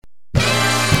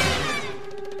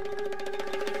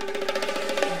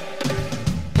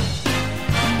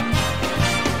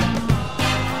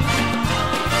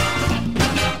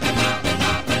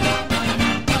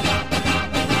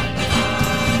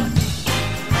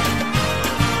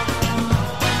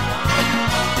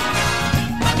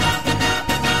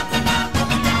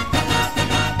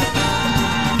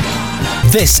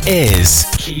This is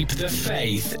Keep the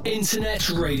Faith Internet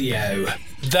Radio,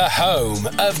 the home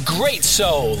of great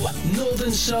soul,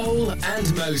 northern soul and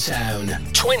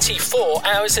Motown. 24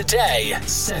 hours a day,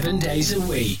 7 days a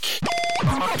week.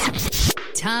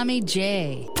 Tommy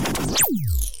J.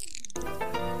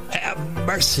 Have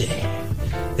mercy.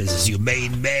 This is your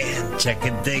main man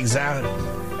checking things out.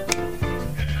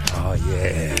 Oh,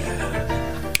 yeah.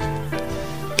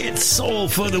 It's Soul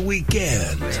for the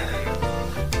Weekend.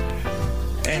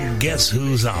 And guess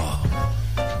who's on?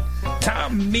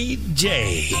 Tommy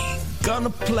J. Gonna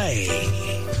play.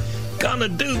 Gonna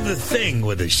do the thing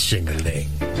with a shingling.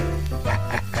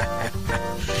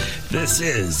 This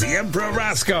is the Emperor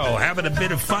Roscoe having a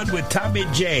bit of fun with Tommy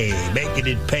J, making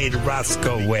it pay the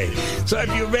Roscoe way. So if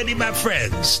you're ready, my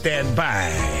friends, stand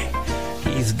by.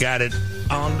 He's got it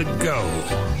on the go.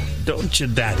 Don't you,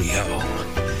 daddy-o?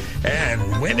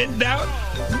 And when in doubt,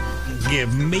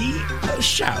 give me a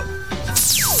shout.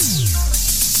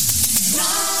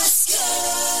 Roscoe's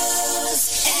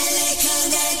LA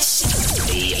Connection.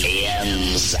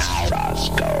 Aliens,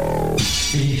 Roscoe.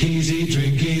 Speak easy,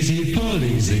 drink easy, pull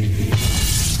easy.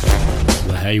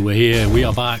 Well, hey, we're here. We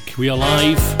are back. We are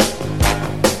live.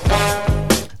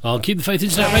 I'll Keep the Faith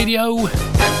Internet Radio.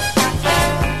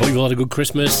 Hope you've all had a good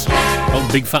Christmas. Hope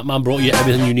the Big Fat Man brought you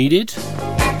everything you needed.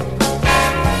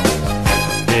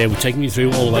 Yeah, we're taking you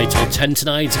through all the way till 10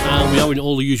 tonight, and we are in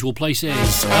all the usual places.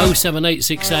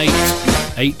 07868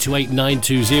 828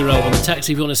 920 on the text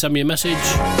if you want to send me a message.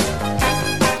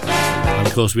 And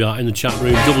of course, we are in the chat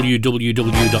room,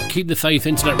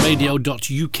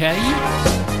 www.keepthefaithinternetradio.uk,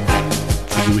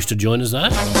 if you wish to join us there.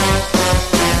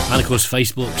 And of course,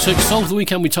 Facebook. Search Soul for the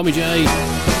Weekend with Tommy J,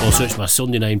 or search my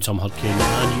Sunday name, Tom Hodkin,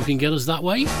 and you can get us that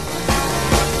way.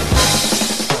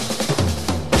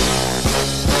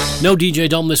 No DJ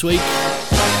Dom this week,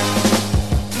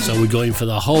 so we're going for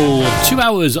the whole 2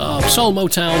 hours of Soul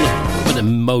Motown, a bit of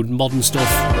modern stuff,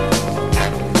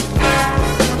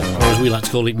 or as we like to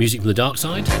call it, music from the dark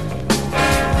side.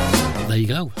 There you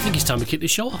go. I think it's time to kick this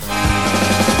show off.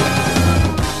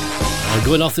 I'm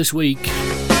going off this week,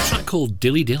 a track called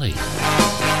Dilly Dilly.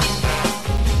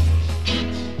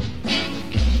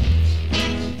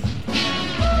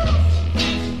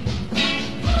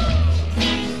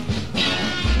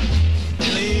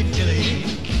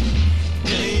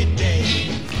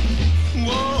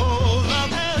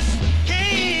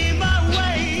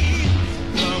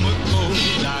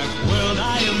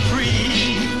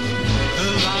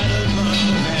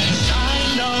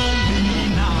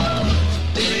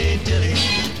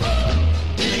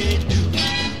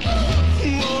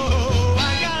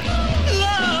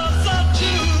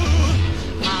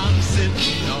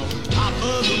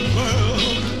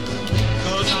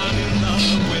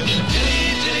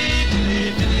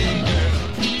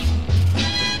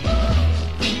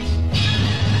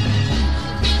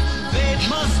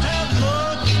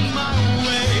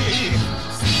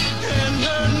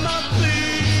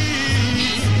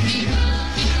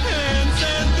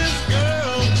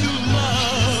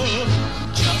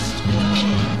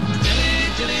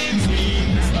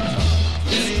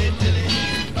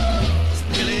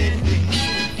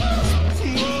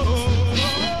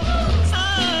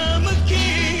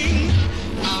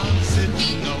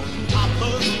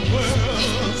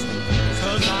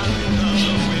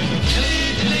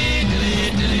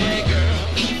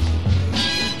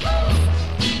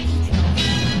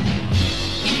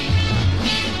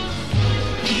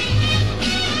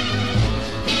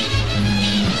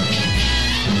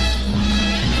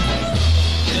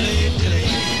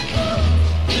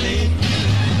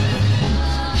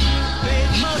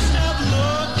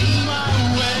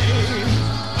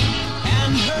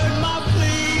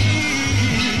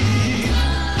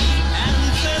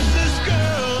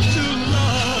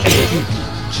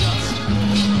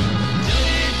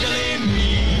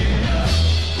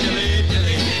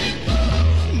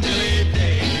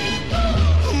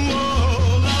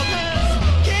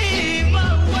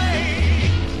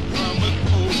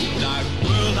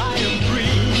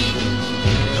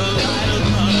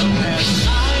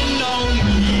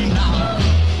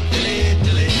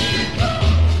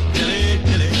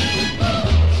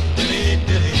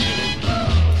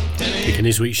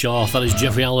 This week's show off, that is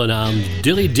Jeffrey Allen and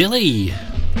Dilly Dilly. A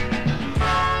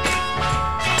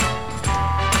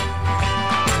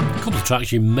couple of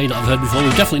tracks you may not have heard before,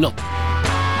 we've definitely not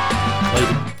played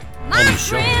them on the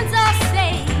show. Friends all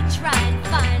say try and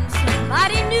find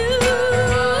somebody new.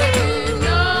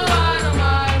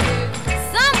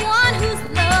 Someone whose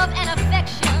love and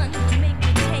affection make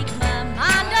me take my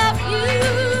mind off you.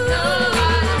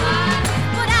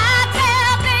 But I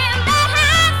tell them that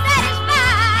I'm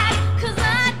satisfied, 'cause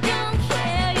I don't care.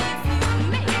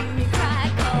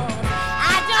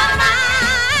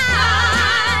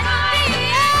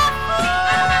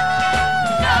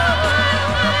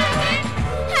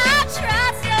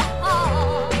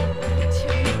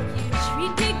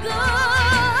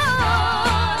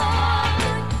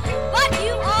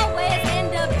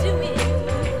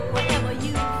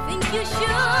 you should.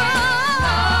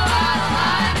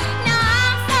 Now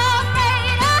I'm so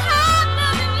afraid of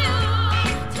loving you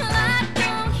till I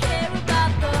don't care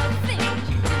about the things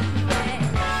you do.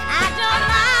 I don't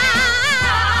mind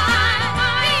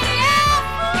being your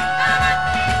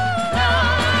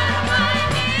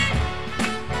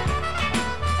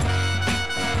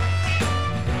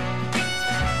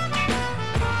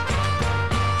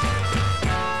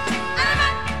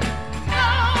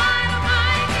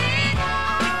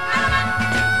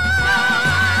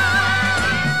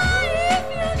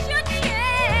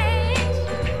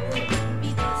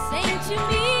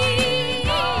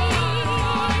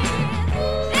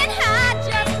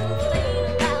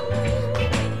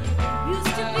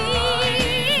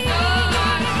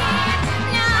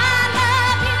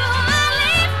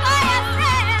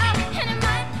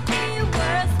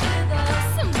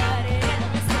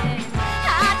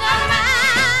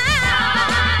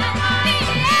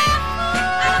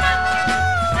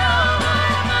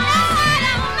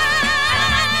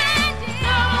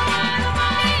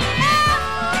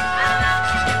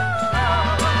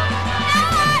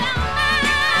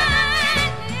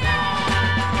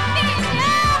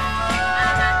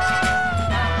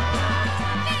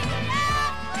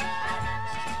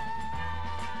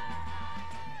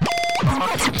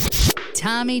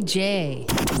Tommy J.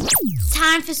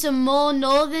 Time for some more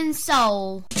Northern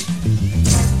Soul.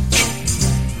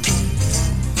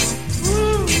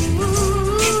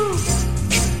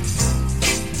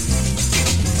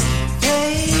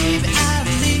 Babe, I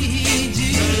need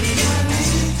you.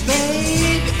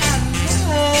 Babe, I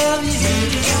love you.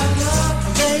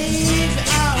 Babe,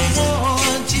 I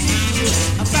want you.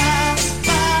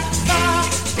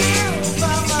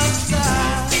 By my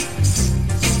side.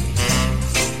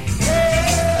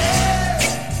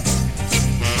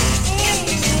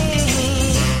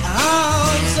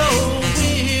 I'm so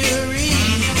weary,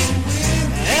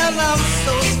 and I'm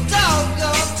so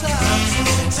doggone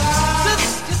tired.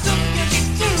 Since you took it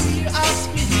through your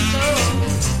sweet soul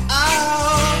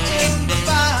out in the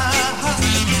fire,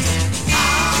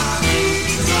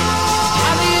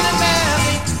 I need it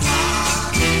badly.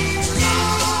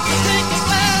 Take it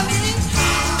gladly.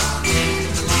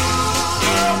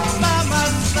 By my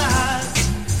side.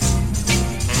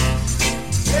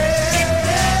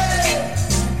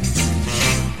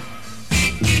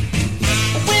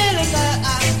 Whenever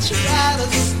I try to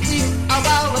sleep, I'm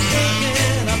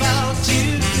thinking about you.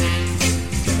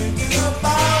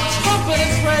 Hoping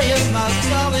and praying, my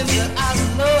darling, that I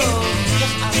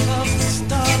love the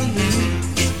start anew.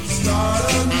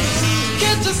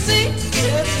 Can't you see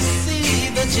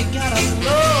that you got a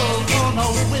love on a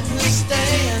witness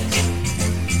stand?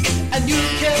 And you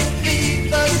can be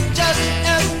the judge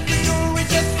and the jury,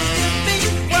 just give me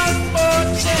one more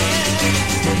chance.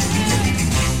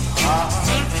 I'm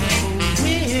so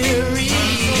weary,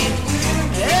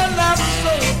 and I'm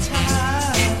so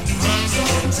tired.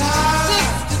 Since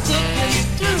you took me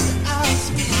through our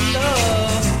sweet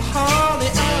love, honey,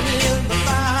 out in the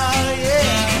fire,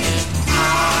 yeah. I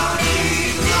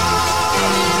need love.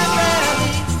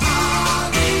 I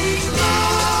need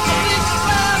love.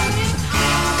 I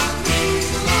need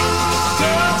love.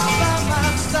 Girl by my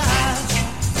side.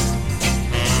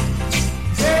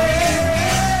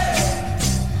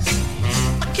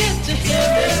 Can't you hear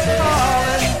me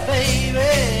calling,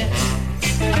 baby?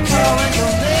 I'm calling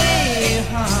your name,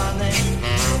 honey.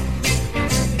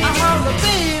 I holler,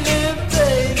 baby,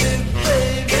 baby,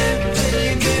 baby,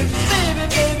 baby, baby,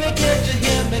 baby. Can't you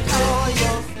hear me call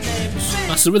your name?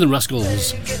 That's the Rhythm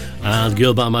Rascals and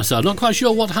Girl by My Side. Not quite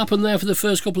sure what happened there for the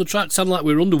first couple of tracks. Sounded like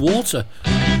we were underwater.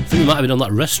 I think we might have been on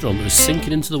that restaurant that was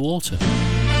sinking into the water.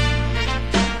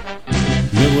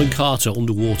 Miller and Carter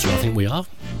underwater, I think we are.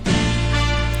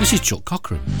 This is Chuck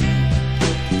Cochran.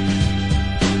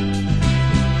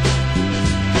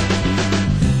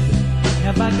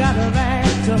 Have I got a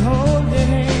right to hold your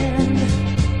hand?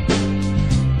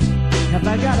 Have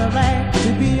I got a right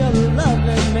to be a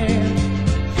loving man?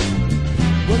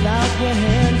 Without your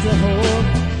hand to hold,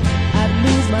 I'd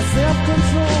lose my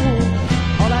self-control.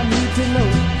 All I need to know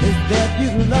is that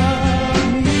you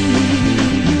love me.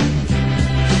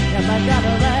 Have I got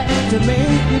a right to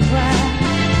make you cry?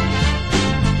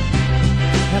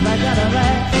 Have I got a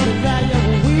right to dry your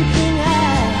weeping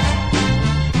eyes?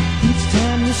 Each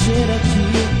time you shed a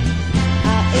tear,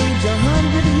 I'll age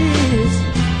 100 years.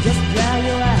 Just dry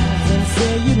your eyes and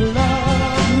say you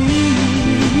love me.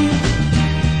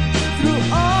 Through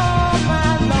all my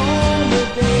lonely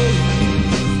days,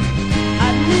 I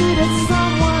needed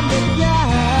someone to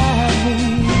guide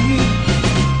me.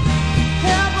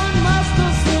 Heaven must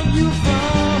have sent you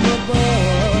from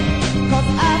above, 'cause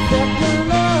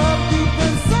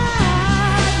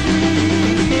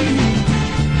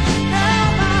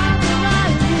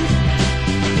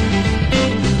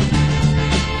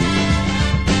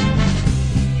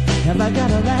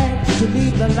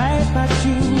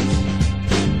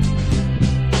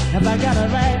Have I got it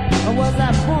right, or was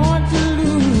I born to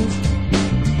lose?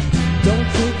 Don't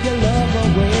take your love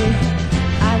away.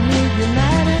 I need you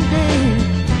night and day.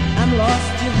 I'm lost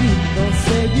to you. Don't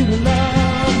say you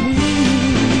love me.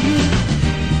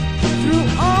 Through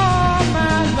all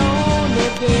my lonely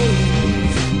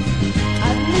days, I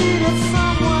needed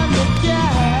someone to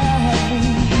guide me.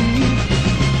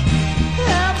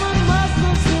 Heaven must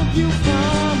have sent you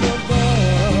from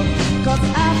above, 'cause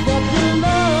I felt your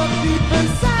love deep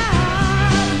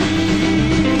inside me.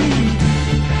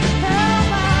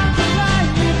 Have I the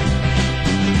right?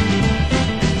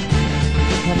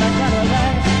 Have I got a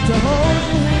right to hold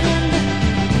your hand?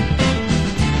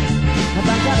 Have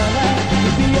I got a right to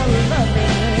be your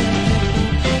loving man?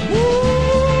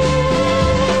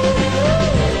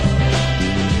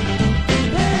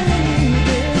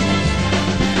 Baby,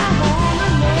 I wanna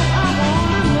know.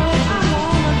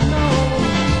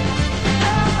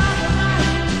 Have I the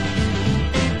right?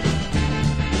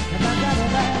 Have I got a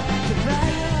right to dry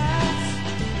your eyes?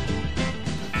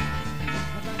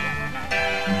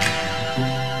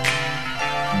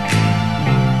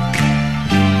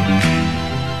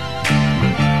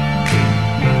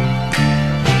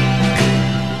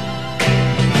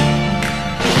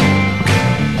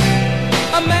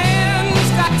 A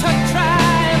man's got to try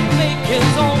and make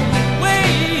his own way.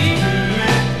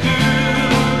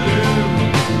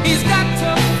 He's got to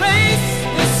face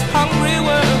this hungry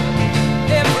world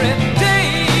every day.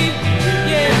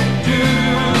 Yeah.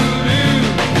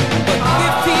 But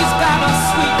if he's got a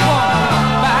sweet woman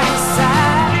by his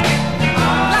side,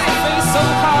 life ain't so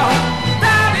hard.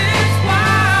 That is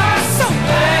why I'm so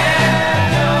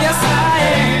glad. Yes, I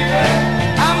am.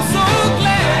 I'm so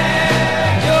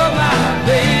glad you're my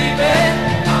baby.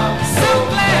 I'm so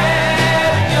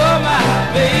glad you're my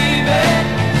baby.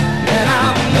 And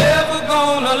I'm never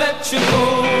gonna let you go.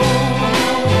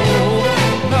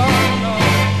 No, no.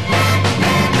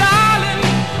 Darling,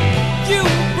 you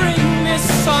bring me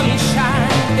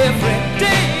sunshine every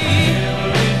day.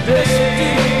 Yes, you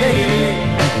do, baby.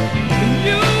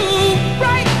 You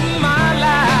brighten my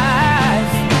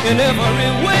life in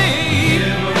every way.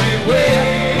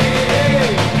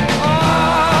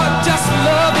 Oh, just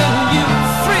loving you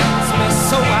freaks me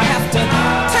so I have to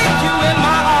take you in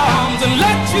my arms and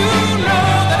let you know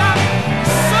that I'm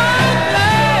so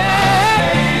glad.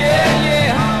 Yeah,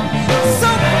 yeah. So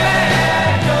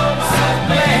glad. So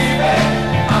glad.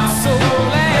 I'm so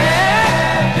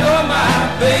glad you're my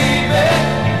baby.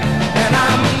 And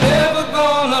I'm never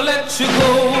gonna let you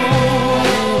go.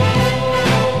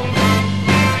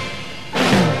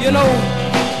 You know,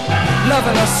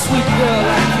 loving a sweet girl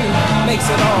like you makes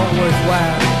it all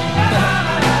worthwhile.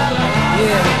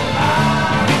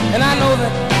 Yeah. And I know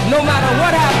that no matter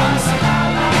what happens,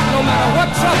 no matter what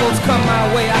troubles come my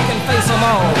way, I can face them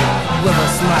all with a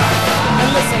smile. And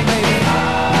listen, baby,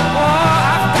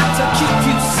 oh, I've got to keep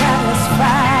you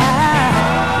satisfied,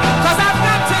 'cause I've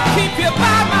got to keep you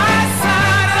by my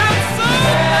side. And I'm so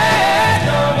glad,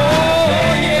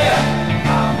 oh yeah,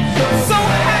 so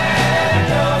glad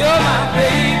you're my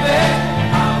baby.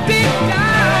 Deep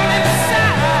down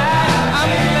inside,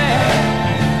 I'm glad,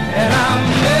 and I'm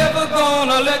never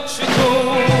gonna let you go.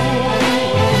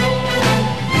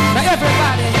 Now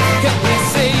everybody help me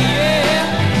say yeah.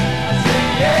 Say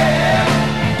yeah.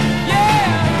 Yeah,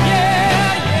 yeah,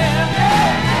 yeah.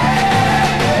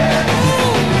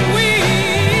 Ooh,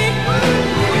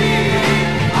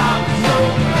 I'm so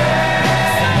glad,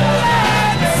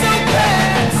 so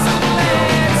glad, so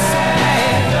glad, so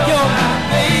glad you're my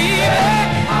baby.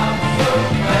 I'm so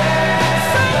glad,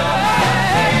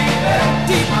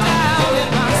 deep down in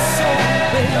my soul,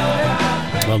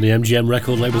 baby. Well, the MGM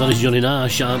record label, that is Johnny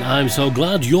Nash, and I'm so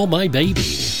glad you're my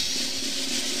baby.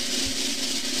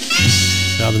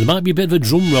 Now, there might be a bit of a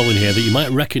drum roll in here that you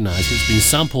might recognise. It's been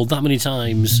sampled that many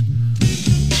times.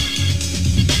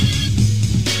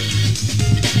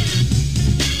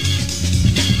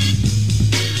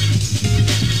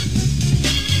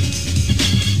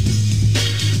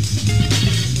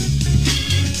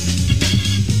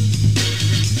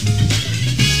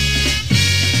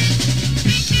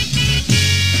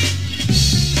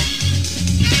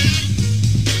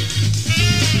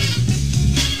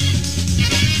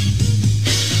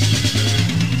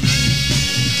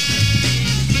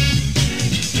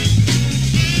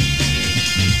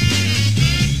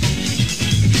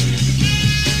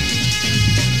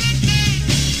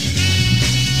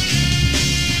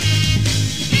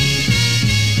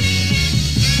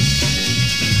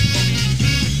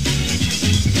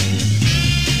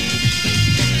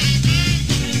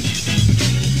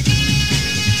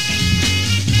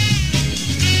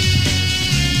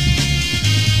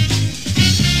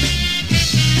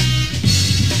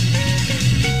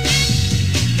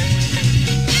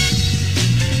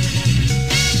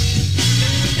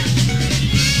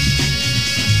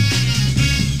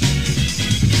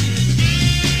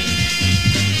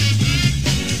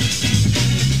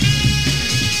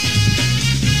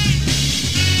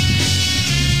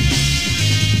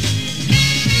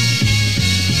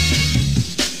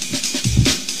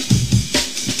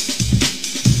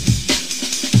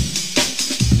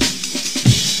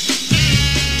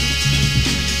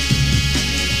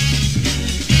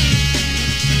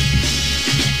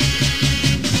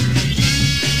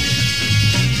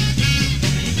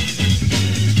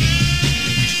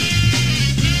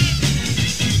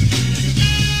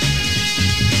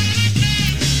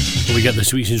 we get the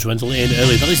sweet instrumental in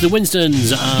early. That is the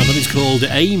Winstons, that is called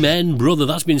Amen Brother.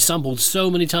 That's been sampled so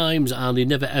many times and they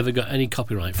never ever got any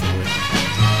copyright for it.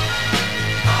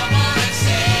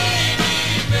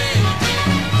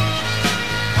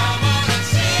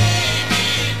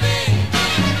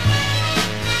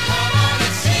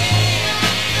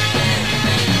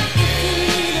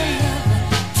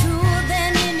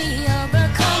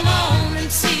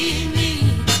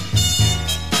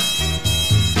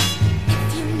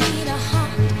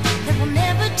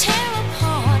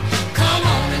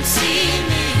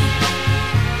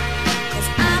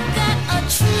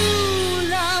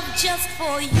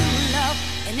 For you, love,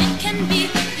 and it can be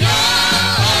yours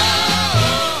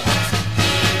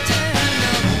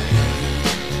eternally.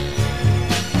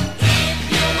 If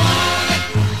you want it,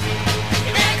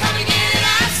 you better come and get it.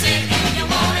 I say, if you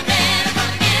want it, better come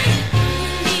and get it. You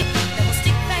need that will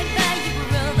stick right by you,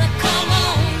 brother. Come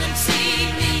on and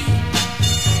see me.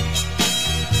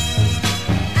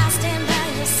 I'll stand by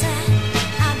your side.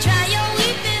 I'll dry your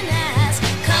weeping eyes.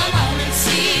 Come on and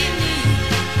see me.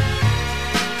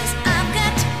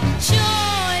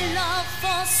 Joy, love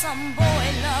for some boy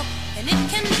love, and it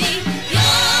can be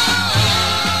yours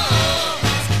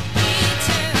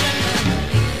eternally.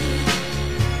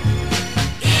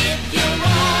 If you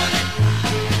want it,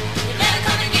 you better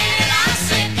come and get it. I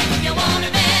said, if you want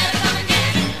it, better come and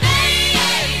get it.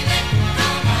 Baby,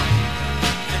 come on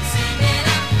and see me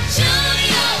now. Show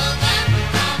your love,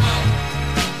 come on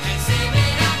and see me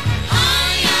now. Oh,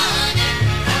 yawning,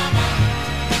 come on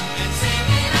and see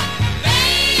me now.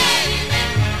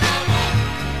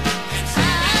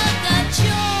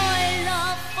 Joy,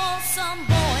 love for some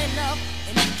boy love,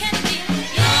 and it can be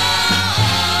yours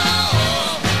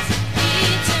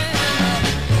eternally.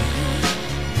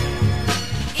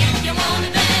 If you want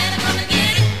it, better come and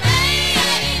get it,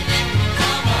 baby.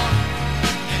 Come on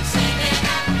and see me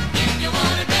now. If you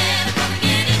want it, better come and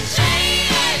get it,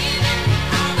 baby.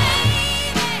 Come on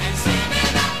and see me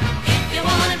now. If you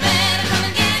want it, better come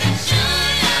and get it,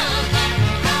 sugar,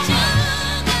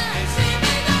 and see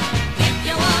me now. If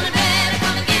you want it, better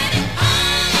come and get it,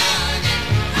 honey,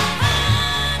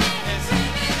 and see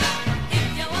me now. If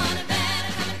you want it,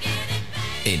 better come and get it.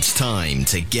 It's time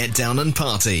to get down and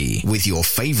party with your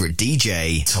favorite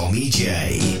DJ, Tommy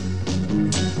J.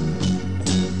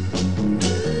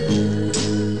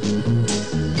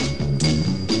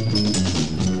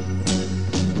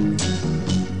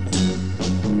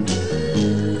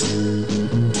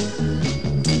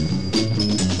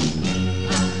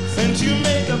 Since you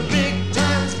make a big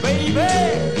dance, baby,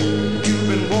 you've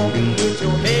been walking with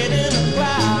your head in a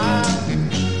cloud.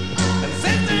 And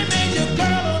since they made you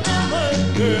girl on my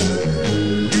girl,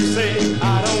 you say I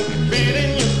don't fit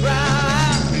in your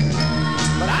crowd.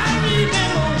 But I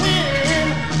remember when,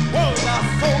 whoa, my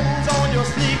soles on your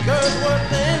sneakers were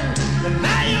thin. And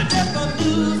now you're just a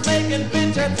news-making,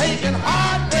 picture-taking,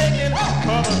 heart-breaking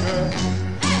cover girl.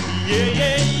 Yeah,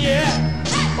 yeah, yeah.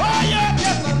 Oh, you're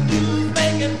just a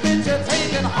news-making,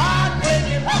 picture-taking,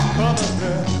 heart-breaking cover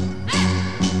girl.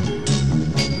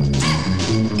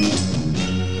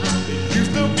 It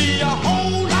used to be a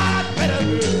whole lot better,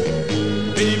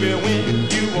 girl, baby, when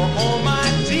you were on my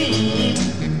team.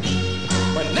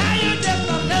 But now you're just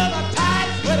another tight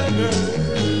sweater girl,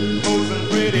 posing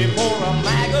pretty for a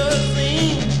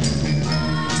magazine.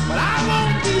 But I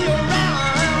won't be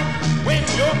around when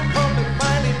your public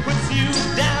finally puts you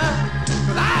down.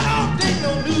 'Cause I don't take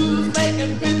no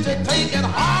news-making, picture-taking,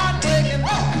 heart-breaking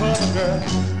cover girl.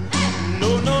 No,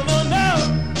 no, no, no.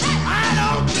 I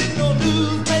don't take no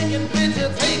news-making,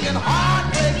 picture-taking,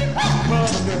 heart-breaking cover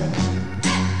girl.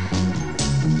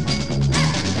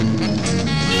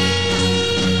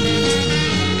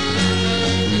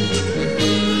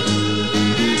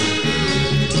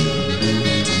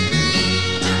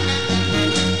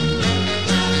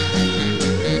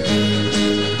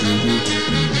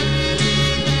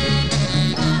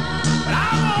 But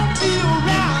I won't be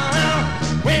around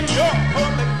when your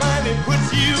public finally puts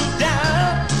you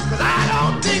down. 'Cause I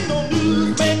don't take no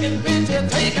news-making,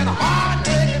 picture-taking,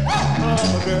 heart-breaking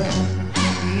cover girl.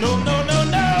 No, no, no,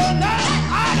 no, no.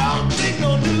 I don't take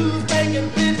no news-making,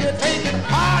 picture-taking,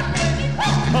 heart-breaking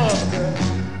cover girl.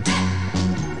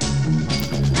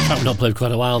 Track we've not played for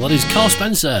quite a while. That is Carl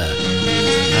Spencer.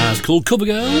 It's called Cover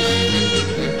Girl.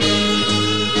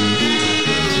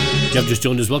 If you've just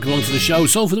joined us, welcome along to the show.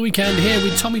 Soul for the Weekend here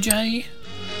with Tommy J.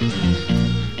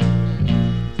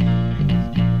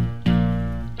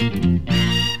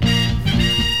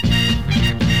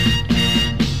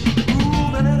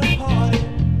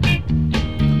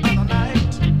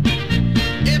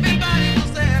 Everybody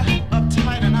was there,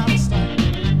 uptight and out of sight.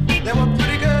 There were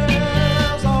pretty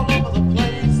girls all over the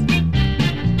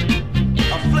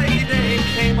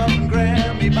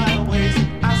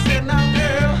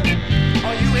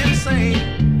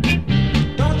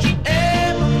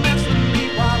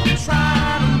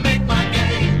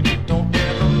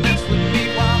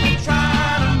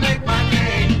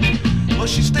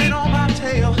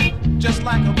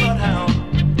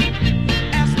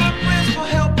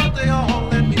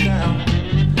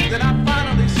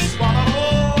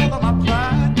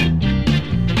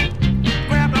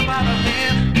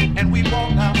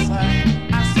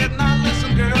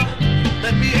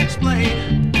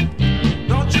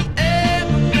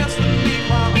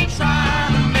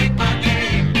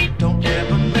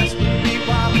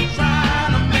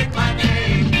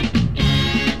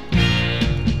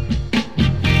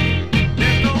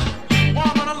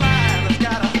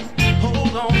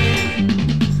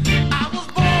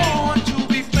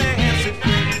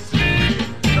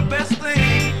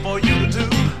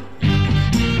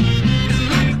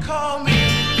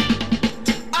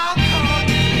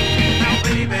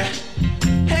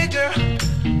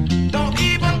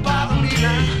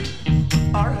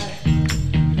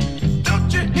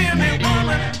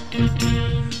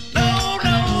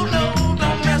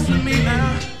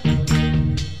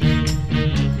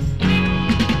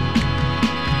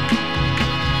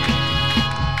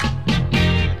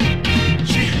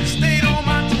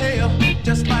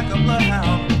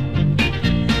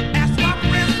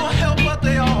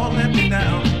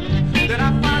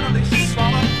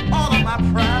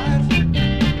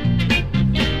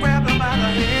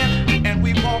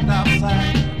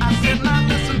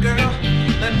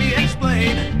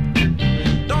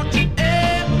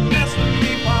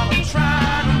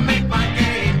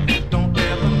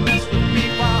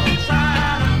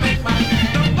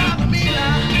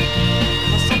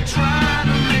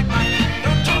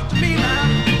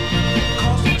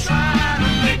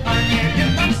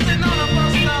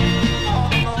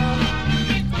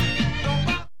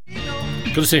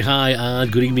Got to say hi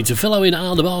and good evening to Phil Owen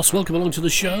and the boss. Welcome along to the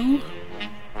show.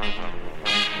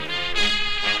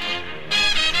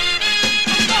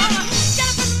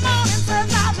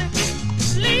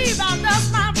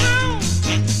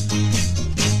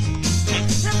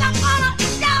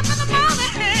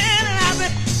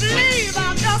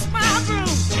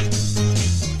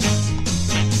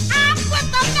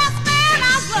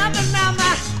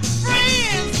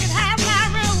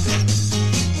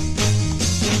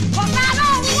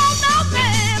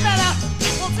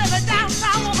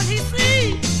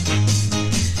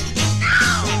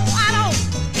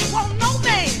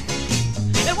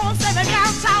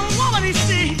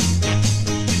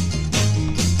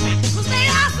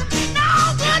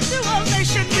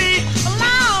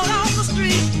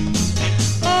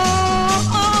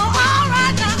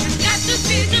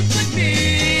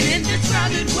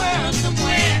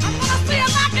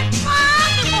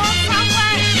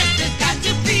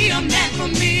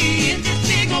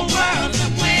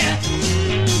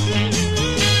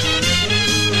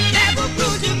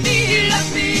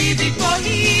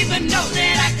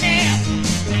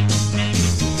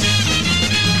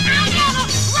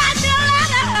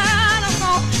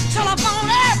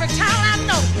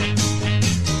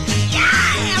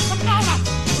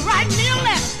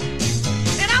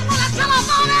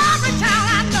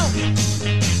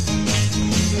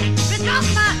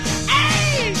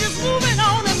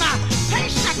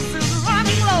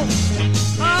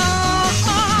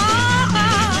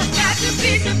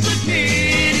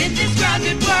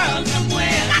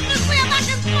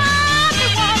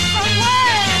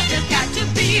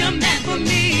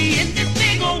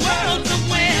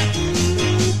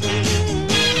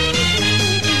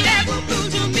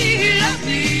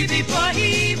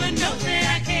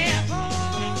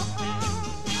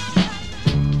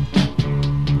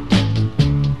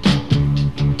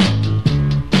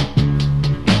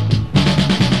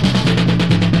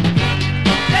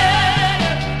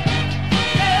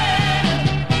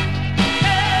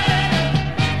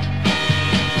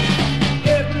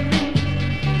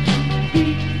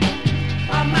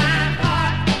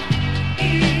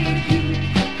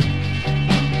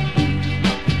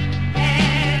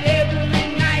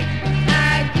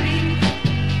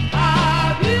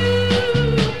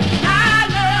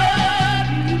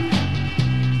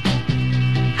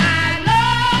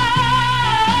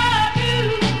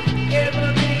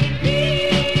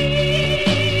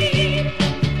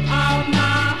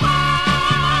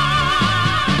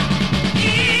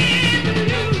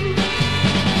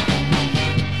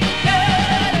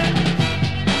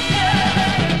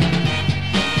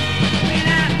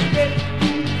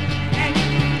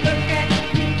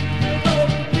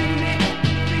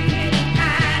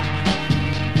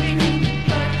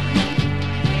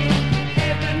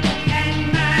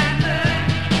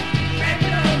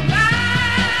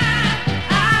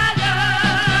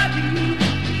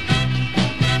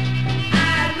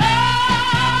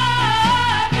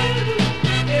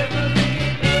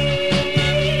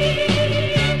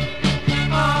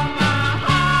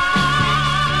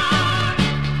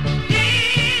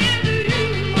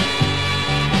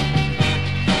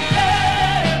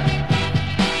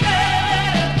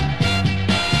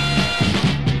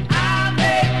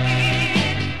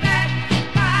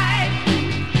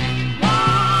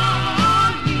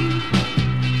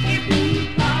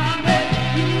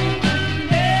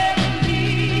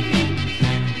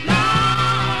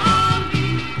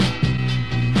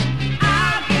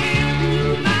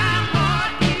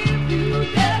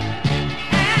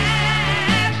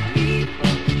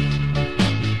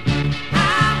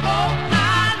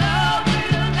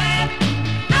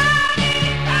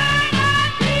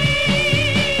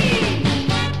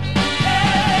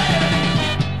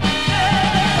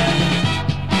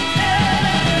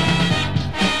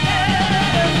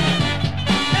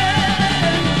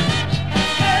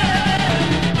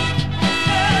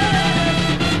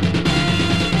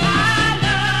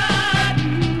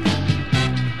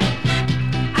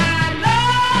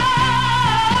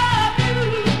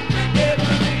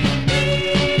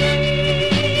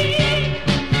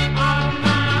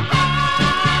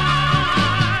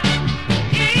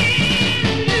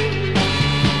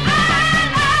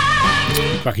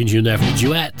 Cracking tune there for the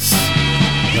duets.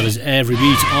 That is Every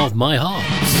Beat of My Heart.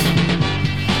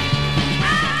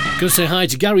 Gonna say hi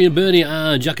to Gary and Bernie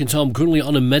and Jack and Tom, currently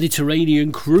on a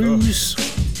Mediterranean cruise.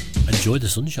 Enjoy the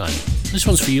sunshine. This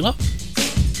one's for you lot.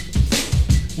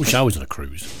 Wish I was on a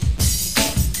cruise.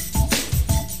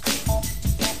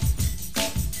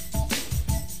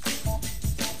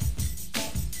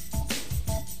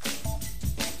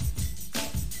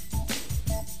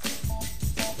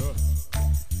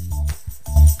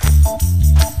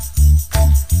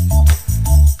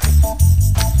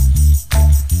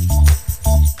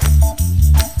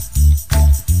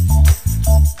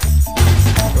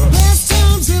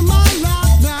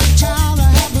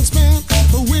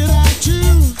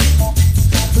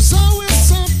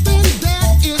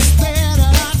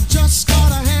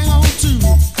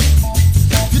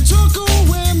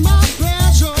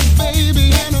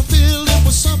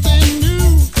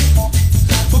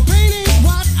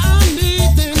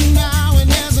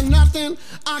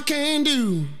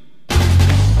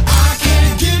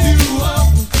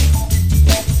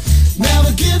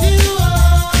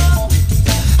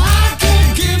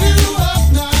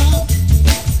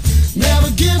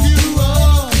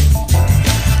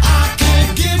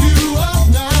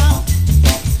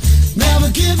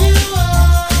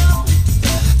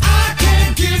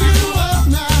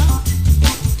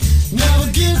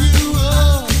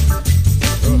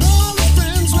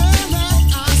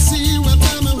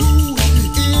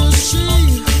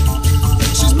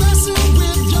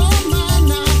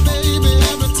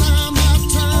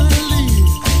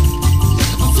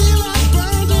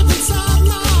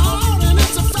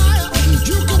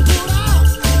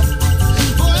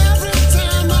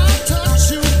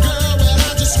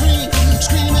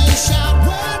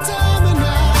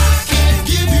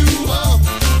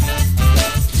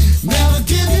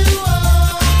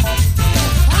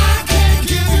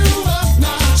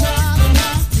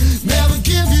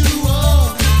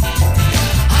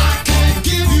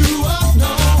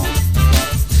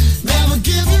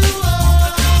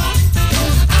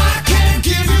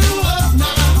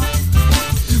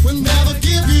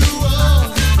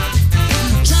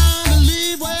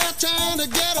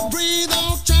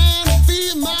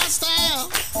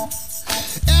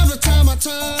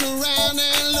 turn around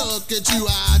and look at you,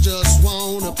 I just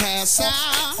wanna pass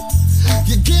out.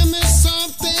 You give me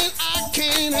something I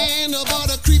can't handle,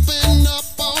 but a creeping up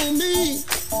on me.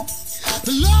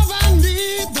 The love I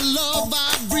need, the love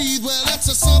I breathe, well, that's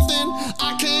a something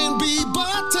I can't be,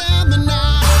 but tell me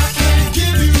now. I can't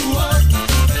give you up,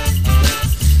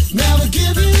 never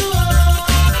give you up.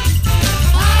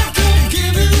 I can't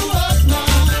give you up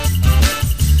now,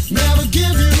 never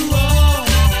give you up.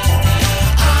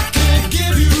 I can't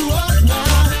give you up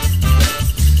now,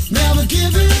 never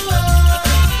give you up.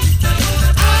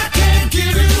 I can't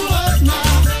give you up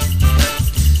now,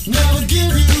 never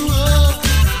give you up.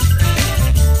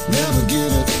 Never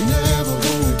give it, never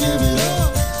gonna give it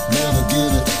up. Never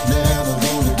give it, never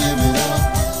gonna give it up.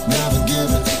 Never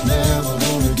give it, never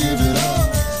gonna give it up.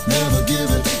 Never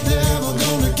give it, never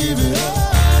gonna give it up.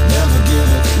 Never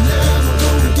give it, never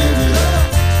gonna give it up.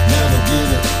 Never give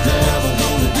it, never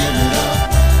gonna give it up.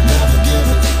 Never give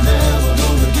it, never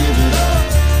gonna give it up.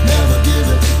 Never give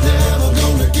it, never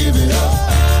gonna give it up.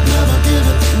 Never give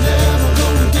it, never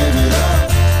gonna give it up.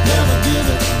 Never give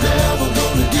it, never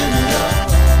gonna give it up.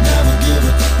 Never give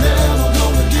it, never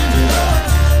gonna give it up.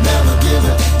 Never give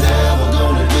it, never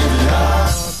gonna give it up.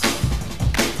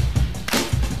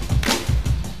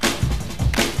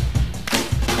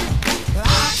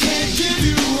 I can't give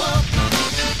you up.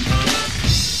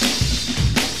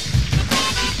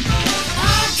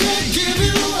 I can't give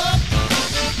you up.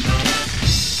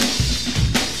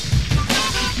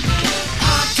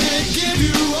 I can't give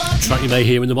you up. Track you may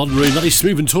hear in the modern room, that is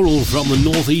Smooth and Turrell from the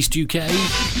northeast UK.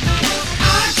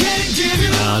 I can't give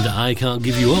you And I Can't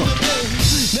Give You Up.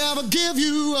 Never give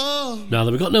you up. Now,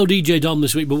 we've got no DJ Dom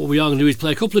this week, but what we are going to do is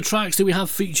play a couple of tracks that we have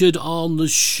featured on the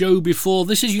show before.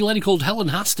 This is a lady called Helen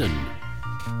Haston.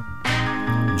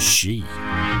 She.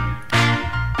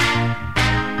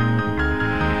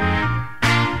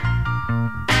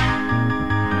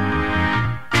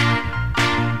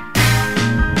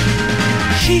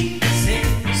 She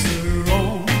sails her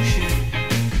own ship.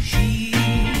 She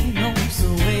knows the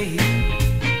way.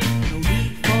 No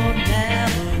need for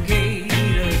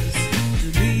navigators to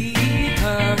lead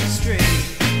her astray.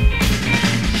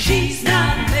 She's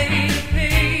not made of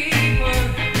paper.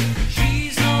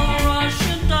 She's no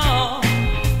Russian doll.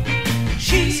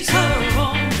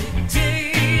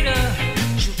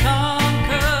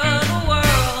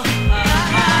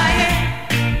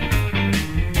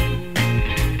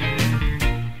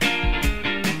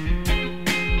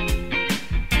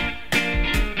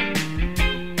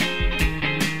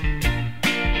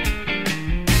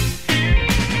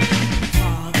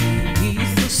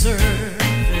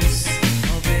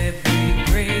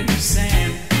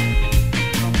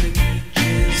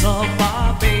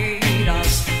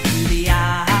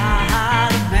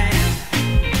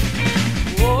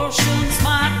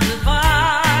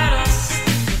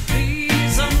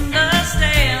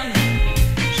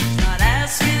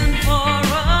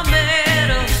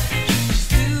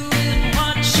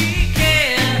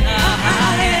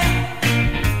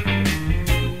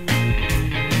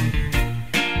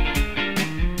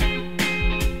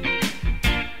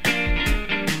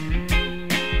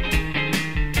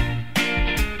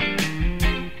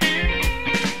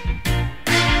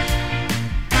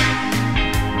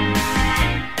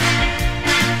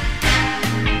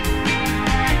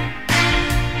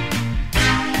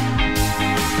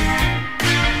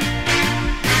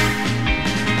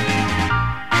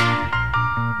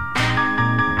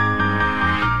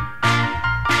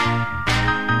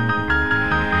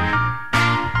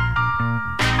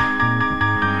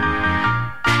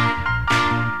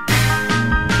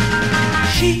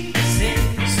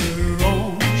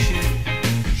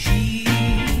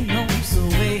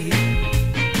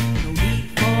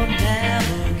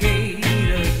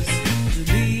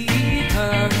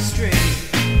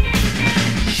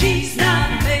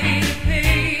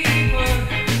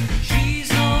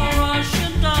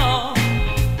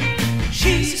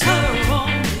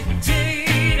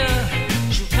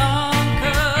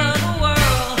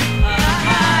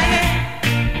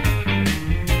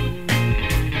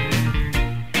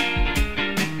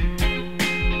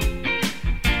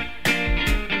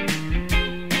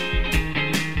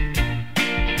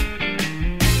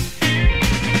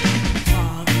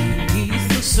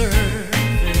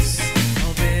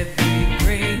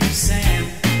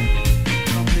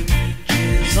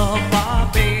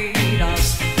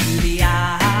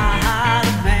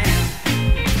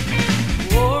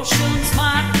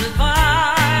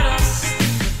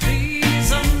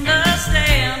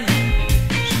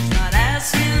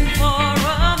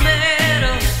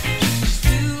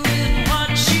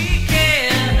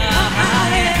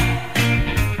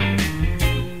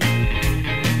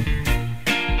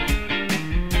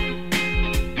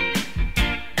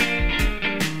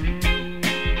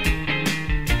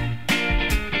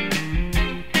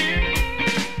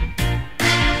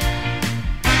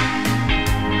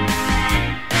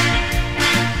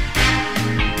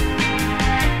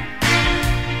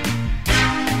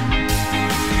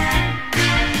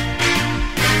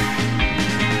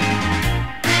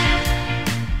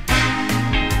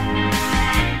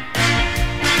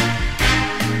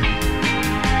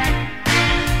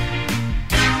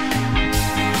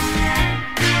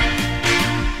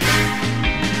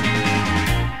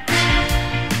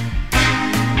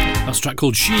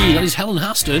 called She. That is Helen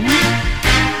Haston.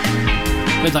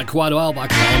 Played that quite a while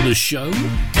back on the show.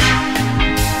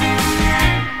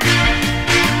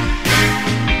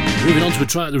 Moving on to a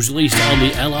track that was released on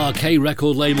the LRK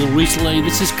record label recently.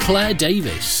 This is Claire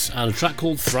Davis and a track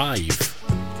called Thrive.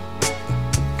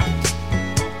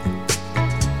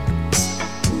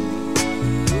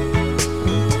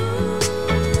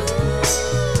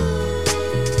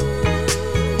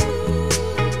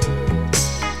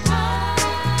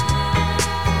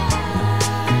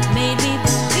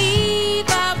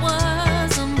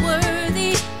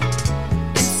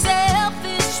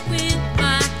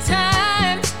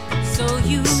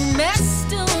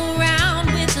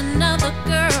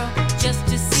 Just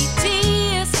to see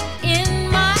tears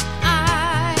in my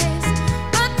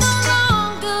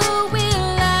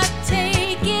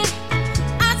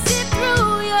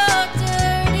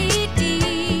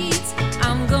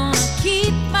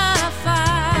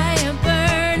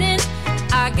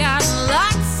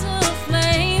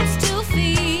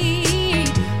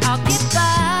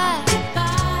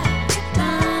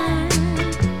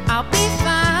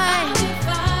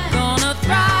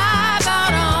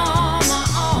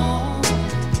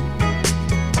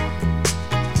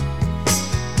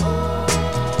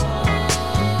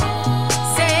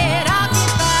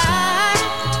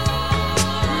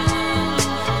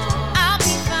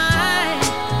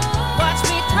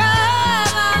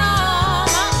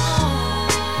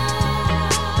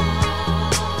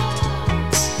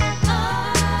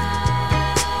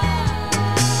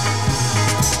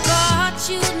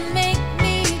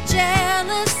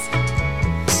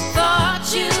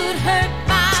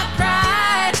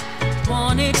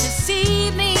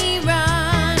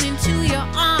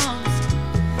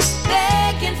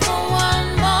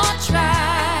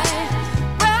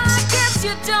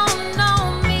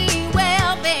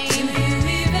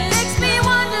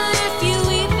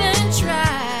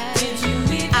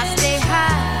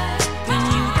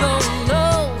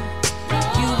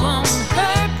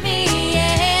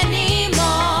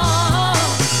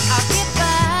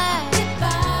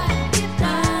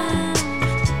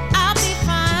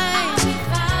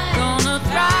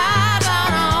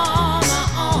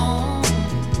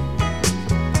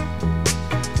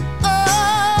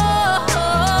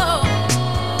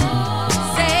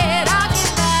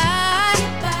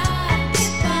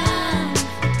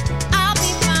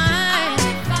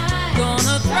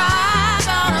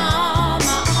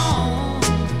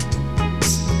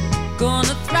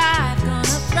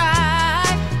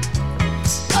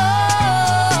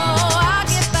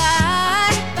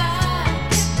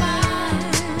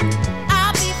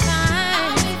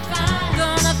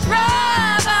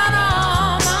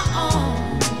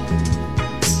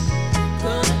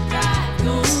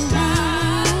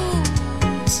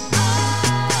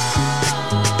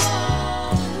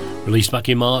Released back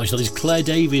in March, that is Claire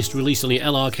Davis, released on the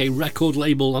LRK record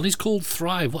label, and it's called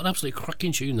Thrive. What an absolutely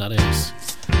cracking tune that is.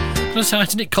 Let's hi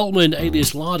to Nick Coleman,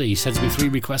 alias Lardy, sends me 3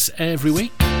 requests every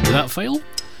week, without fail.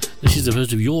 This is the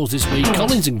first of yours this week,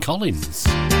 Collins and Collins.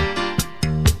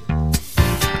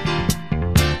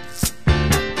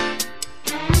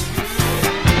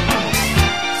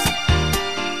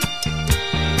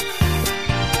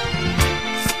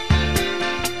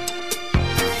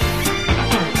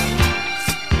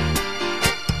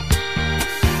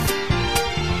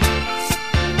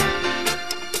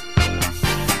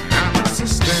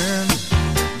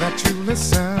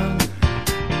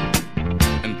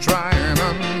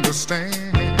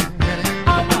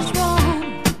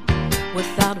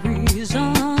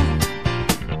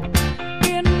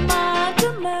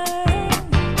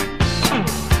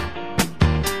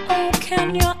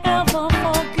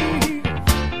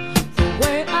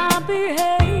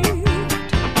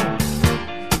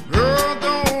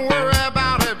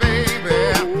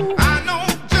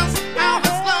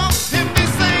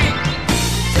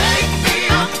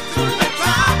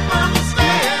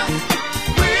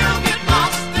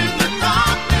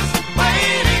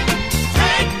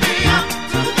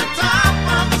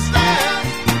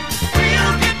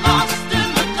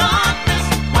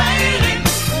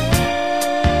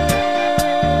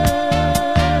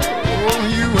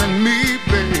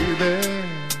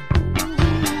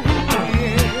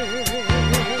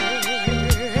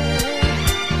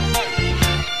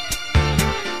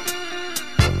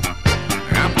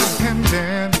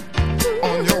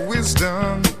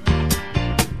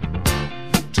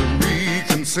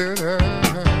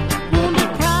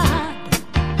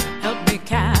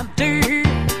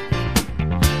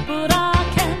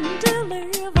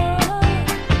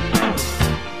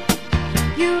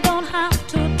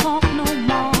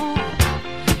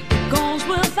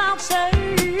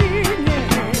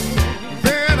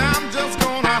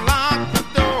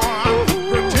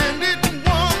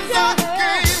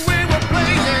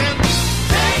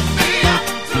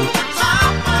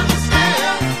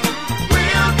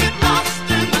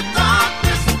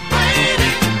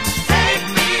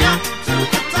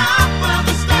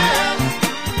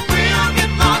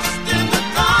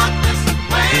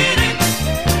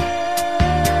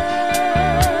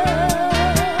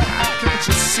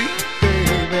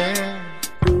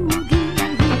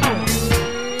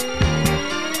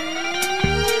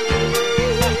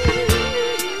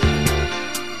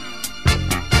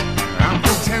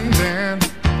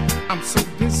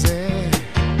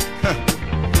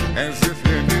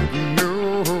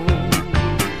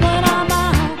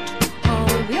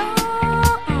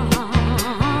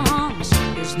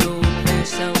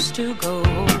 years to go.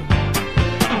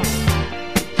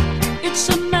 It's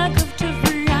a negative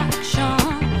reaction.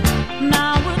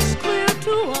 Now it's clear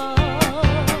to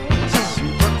us.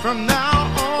 But from now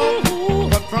on,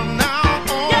 but from now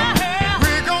on,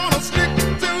 we're gonna stick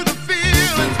to the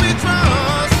feelings we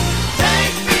trust.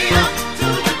 Take me up to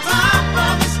the top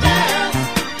of the stairs.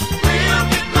 We'll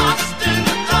get lost in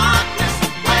the darkness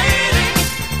waiting.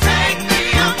 Take me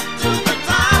up to the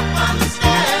top of the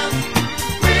stairs.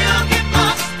 We'll get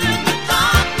lost in the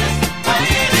darkness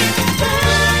waiting.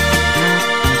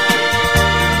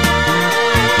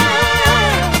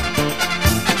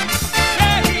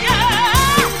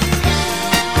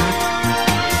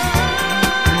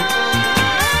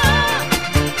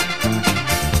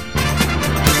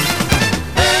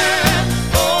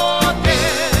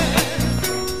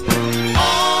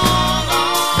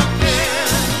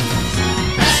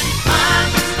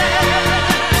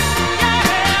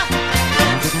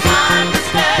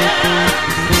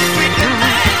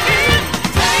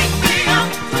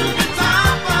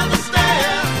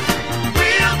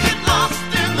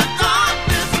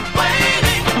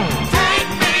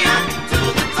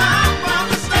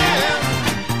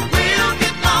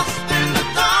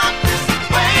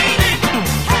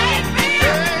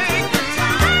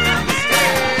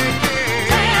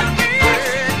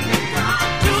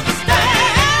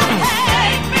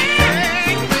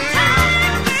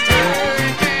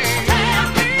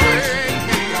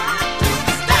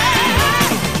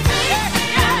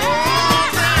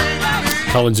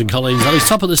 Collins and Collins, and he's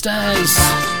top of the stairs.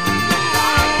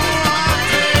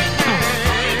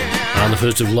 And the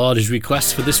first of Lardy's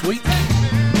requests for this week.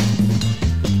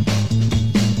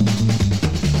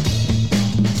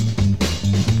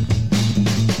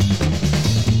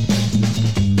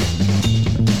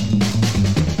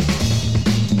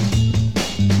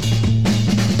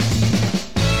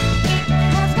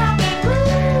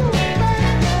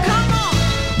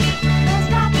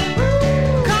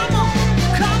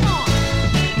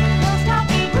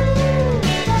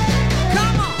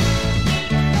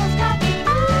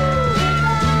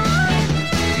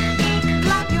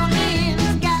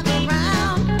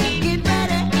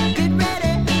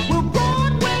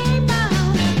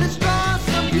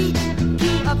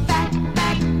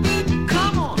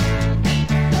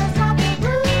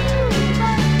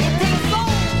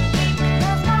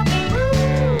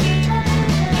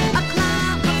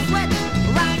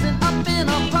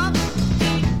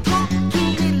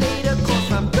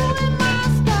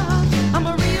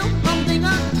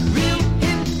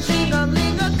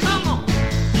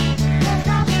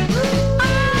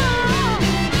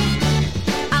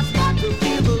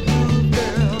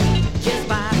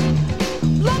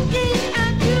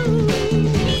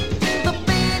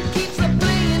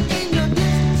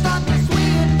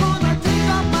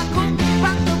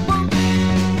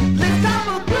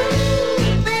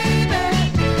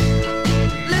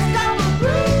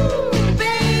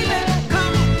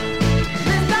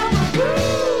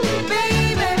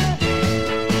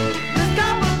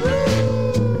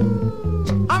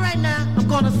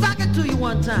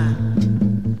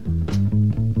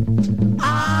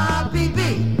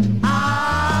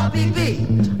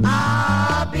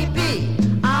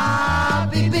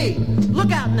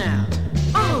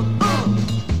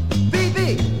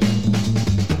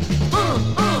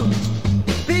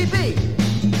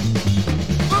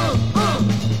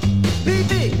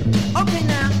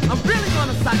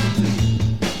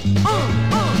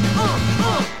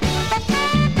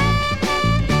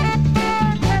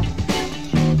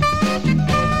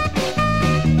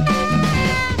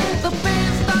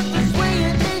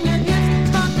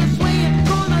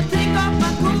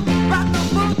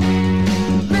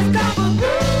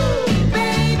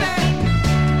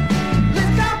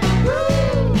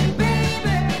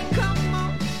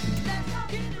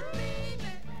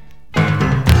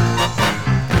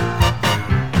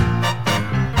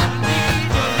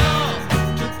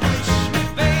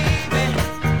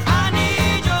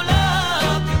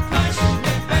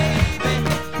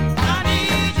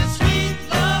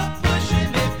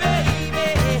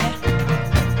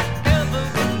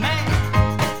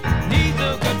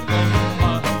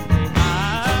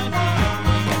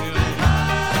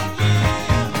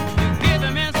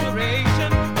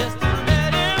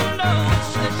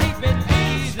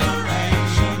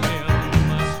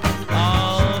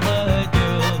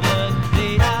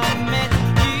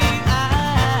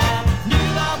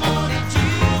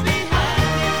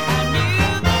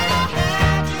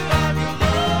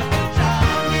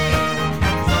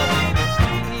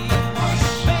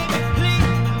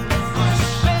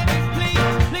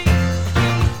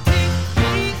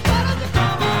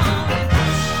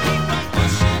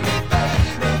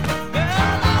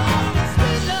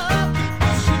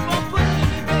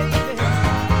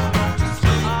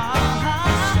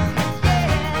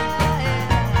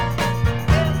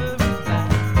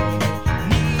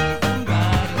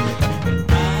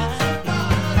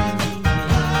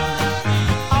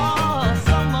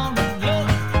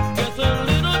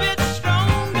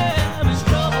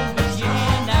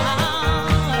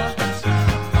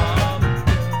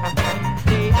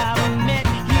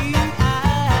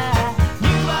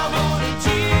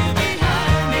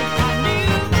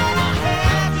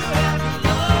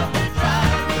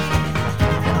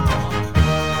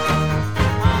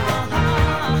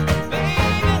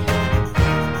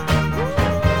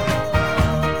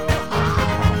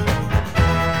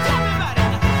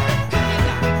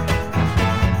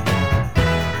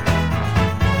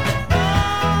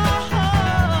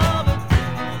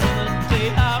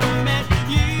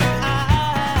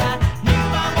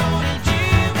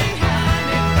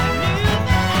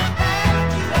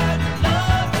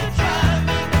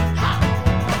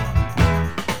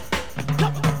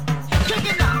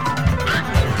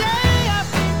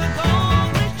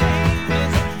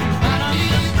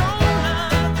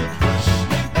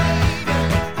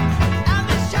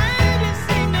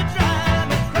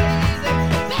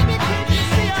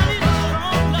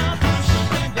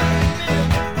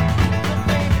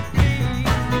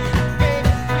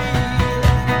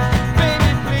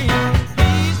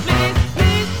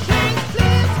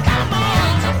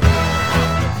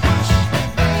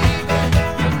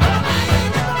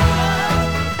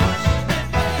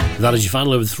 That is your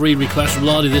final over 3 requests from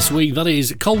Lardy this week. That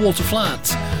is Cold Water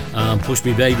Flat and Push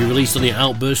Me Baby, released on the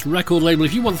Outburst record label.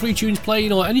 If you want 3 tunes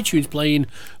playing or any tunes playing,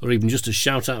 or even just a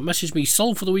shout out, message me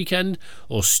Soul for the Weekend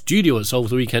or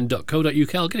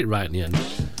studio@soulfortheweekend.co.uk. I'll get it right in the end,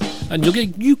 and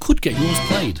you could get yours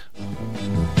played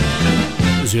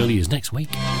as early as next week.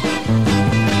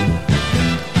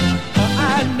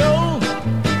 I know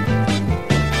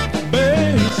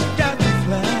birds got to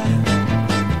fly,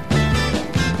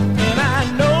 and I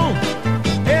know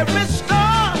every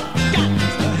star got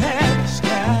to have a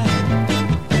sky.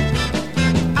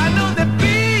 I know the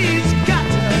bees got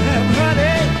to have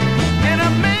honey, and a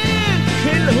man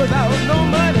can't live without no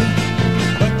money.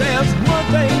 But there's one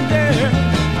thing there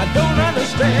I don't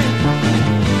understand.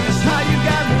 It's how you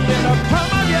got me in the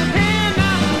palm of your hand.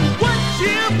 Now, what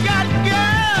you got,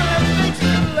 girl, that makes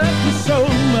me love you so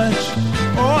much.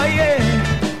 Oh yeah,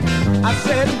 I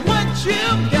said, what you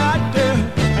got, girl,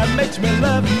 that makes me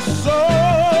love you so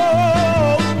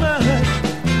much.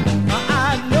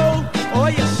 I know, oh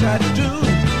yes I do.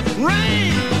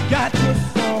 Rain got to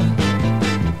fall,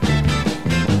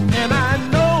 and I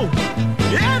know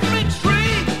every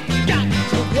tree got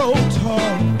to grow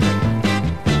tall.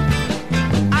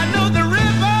 I know the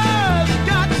rivers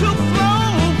got to flow,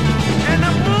 and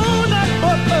the moon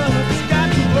above us got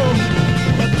to glow.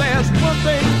 But there's one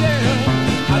thing there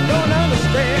I don't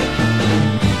understand.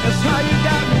 That's how you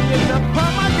got me in the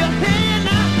palm of your hand.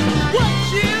 Now, what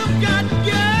you got,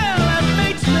 girl, that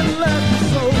makes me love you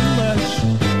so much.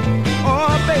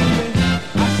 Oh, baby,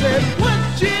 I said, what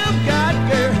you got,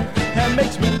 girl, that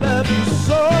makes me love you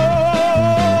so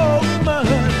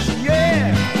much. Yeah.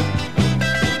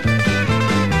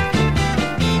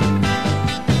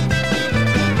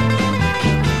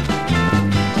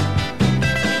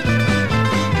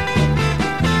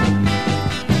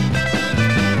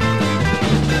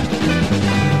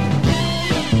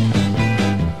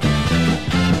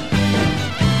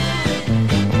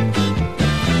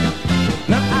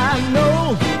 Now I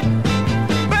know,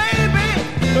 baby,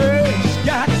 birds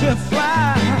got to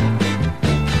fly,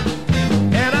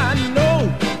 and I know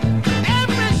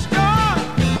every star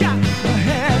got to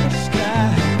have a sky.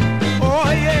 Oh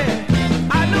yeah,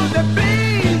 I know the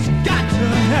bees got to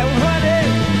have honey.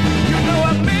 You know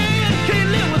a man can't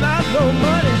live without no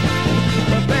money.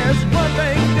 But there's one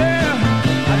thing there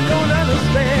I don't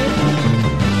understand.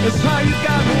 It's how you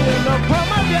got me in the palm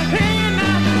of your hand.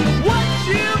 Now, what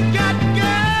you got,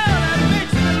 girl, that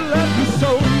makes me love you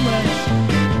so much.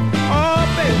 Oh,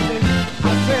 baby,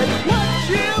 I said, what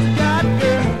you got,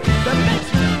 girl, that makes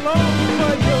me long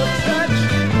for your touch.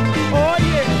 Oh,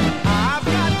 yeah, I've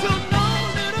got to know,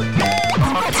 little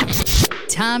girl.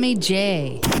 Tommy J.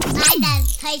 My dad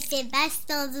plays the best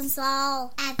Northern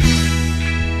Soul ever.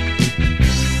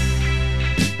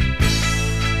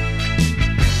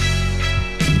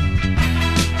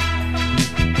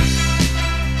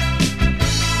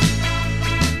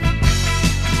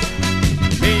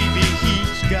 Maybe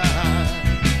he's got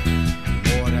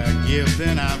more to give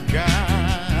than I've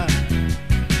got.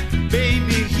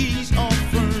 Baby, he's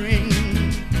offering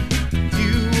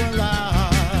you a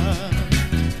lot.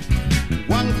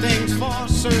 One thing's for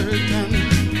certain,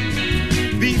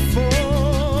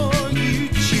 before you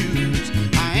choose,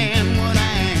 I am what I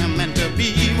am, and to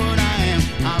be what I am,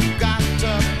 I've got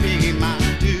to pay my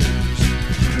dues.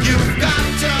 You've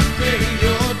got to pay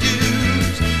your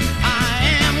dues. I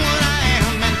am what I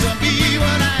am, and to be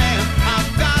what I am,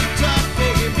 I've got to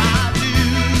pay my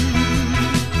dues.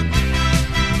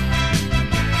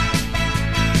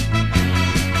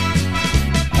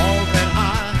 All that I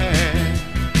have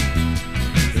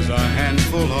is a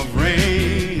handful of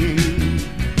rain.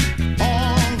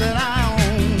 All that I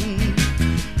own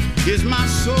is my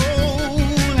soul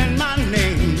and my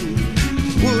name.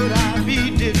 Would I be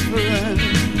different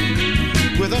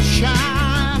with a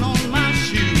shine on my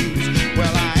shoes?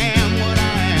 Well, I am what I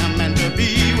am, and to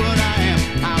be what I am,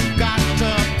 I've got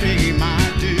to pay my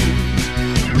dues.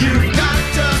 You've got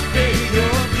to pay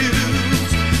your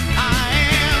dues. I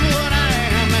am what I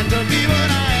am, and to be what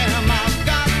I am, I've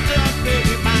got to pay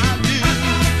my dues.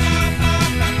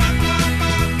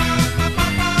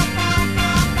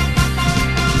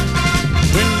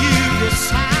 When you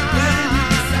decide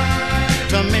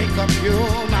to make up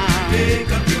your mind,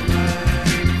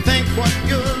 think what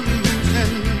you're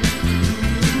losing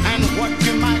and what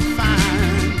you might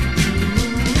find.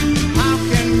 How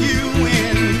can you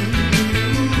win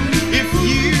if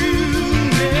you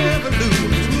never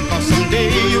lose? 'Cause someday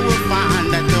you will find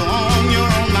that you're on your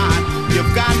own line.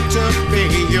 You've got to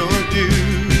pay your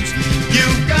dues.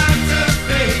 You've got to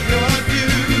pay your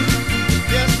dues.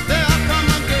 Yes, there'll come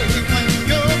a day when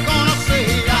you're gonna say,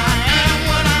 I am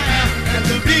what I am.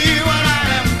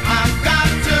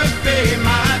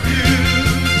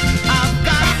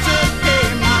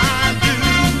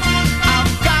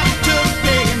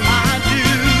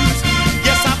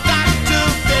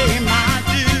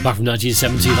 Back from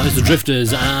 1970, that is the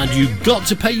Drifters, and you got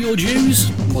to pay your dues.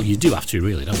 Well, you do have to,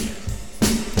 really, don't you?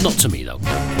 Not to me, though,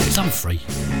 because I'm free.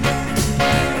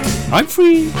 I'm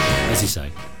free, as you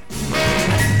say.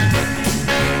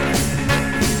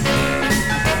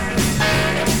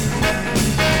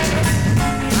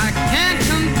 I can't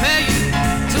compare you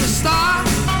to a star,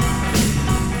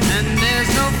 and there's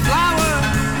no flower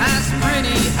as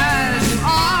pretty as you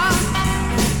are.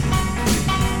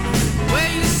 The way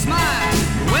you smile,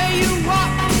 the way you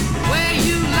walk, the way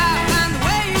you laugh, and the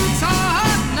way you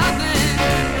talk, nothing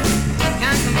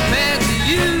can compare to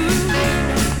you.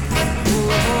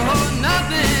 Oh,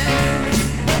 nothing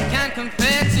can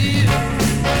compare to you.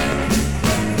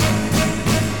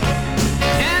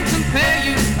 Can't compare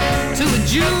you to a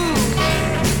Jew,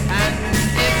 and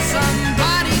if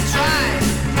somebody tried,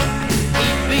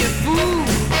 he'd be a fool.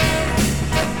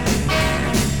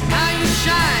 Now you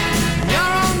shine your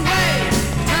own way,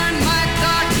 turn my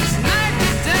darkest night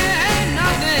to day.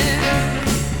 Nothing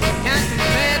can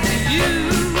compare to you.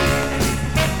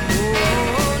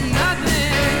 Oh,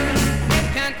 nothing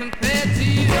can compare to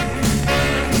you.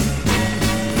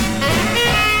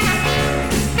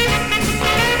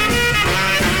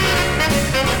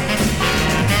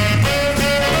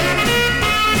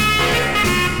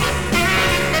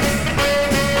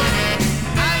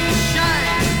 Now you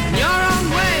shine your own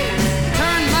way,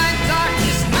 turn my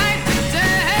darkest night to day.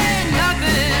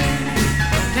 Nothing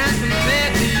can compare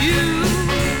to you.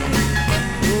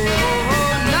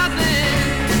 Oh, nothing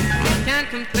can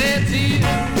compare to you.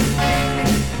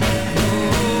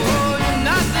 Oh,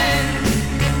 nothing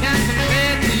can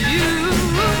compare to you.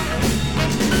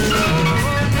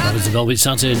 That was the Velvet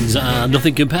Satins, and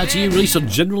Nothing Compared to You, released on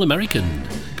General American.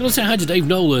 Gotta say hi to Dave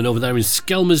Nolan over there in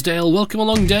Skelmersdale. Welcome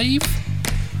along, Dave.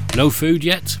 No food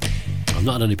yet? I've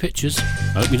not had any pictures.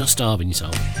 I hope you're not starving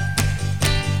yourself.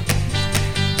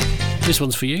 This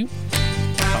one's for you.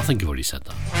 I think I've already said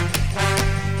that.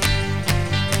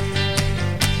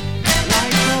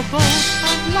 Like a bolt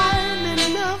of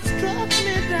lightning, love struck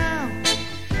me down.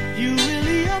 You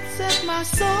really upset my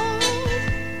soul.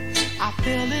 I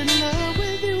fell in love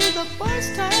with you the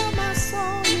first time I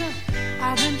saw you.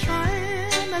 I've been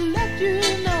trying to let you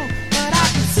know, but I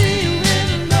can see you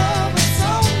in love with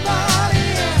somebody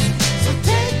else. So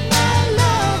take my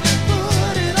love and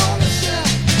put it on the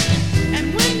shelf.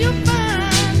 And when you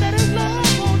find that his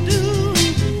love won't do,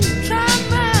 try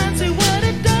mine, see what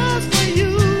it does for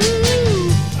you.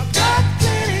 I've got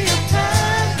plenty of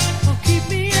time, so keep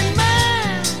me in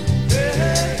mind.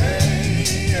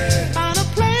 Find a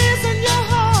place in your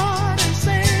heart and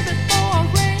save it for a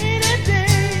rainy day.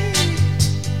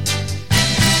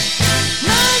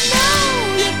 I know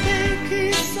you think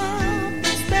he's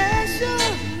something special.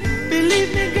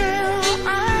 Believe me, girl, I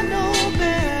know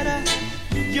better.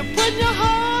 You put your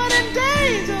heart in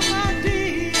danger, my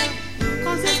dear.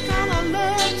 'Cause this kind of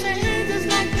love changes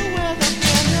like the weather.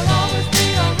 And he'll always be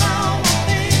around when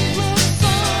things look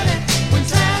sunny. When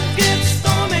times get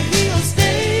stormy, he'll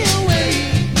stay away.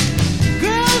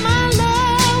 Girl, my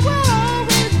love will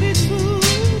always be true,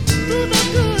 through the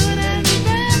good and the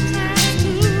bad times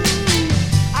too.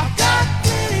 I've got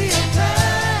plenty of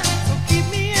time, so keep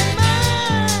me in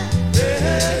mind.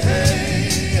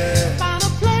 Find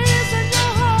a place in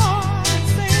your heart and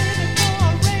save it for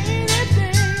a rainy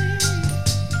day.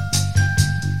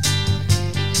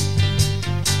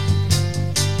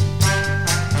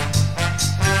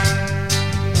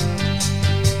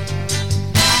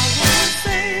 I won't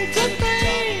say good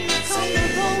things come to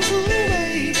those who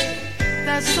wait.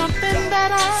 That's something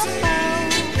that I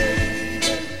found.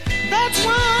 That's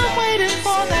why I'm waiting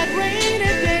for that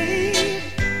rainy day.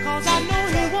 'Cause I know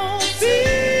he won't be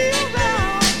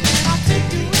around. I'll take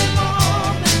you in my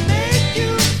arms and make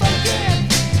you forget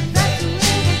that you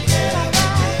ever cared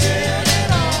about it at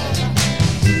all.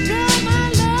 Girl, my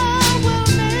love will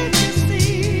make you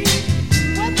see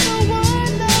what the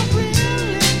word love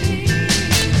really means.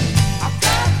 I've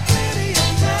got plenty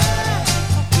of time,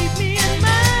 so keep me in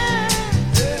mind.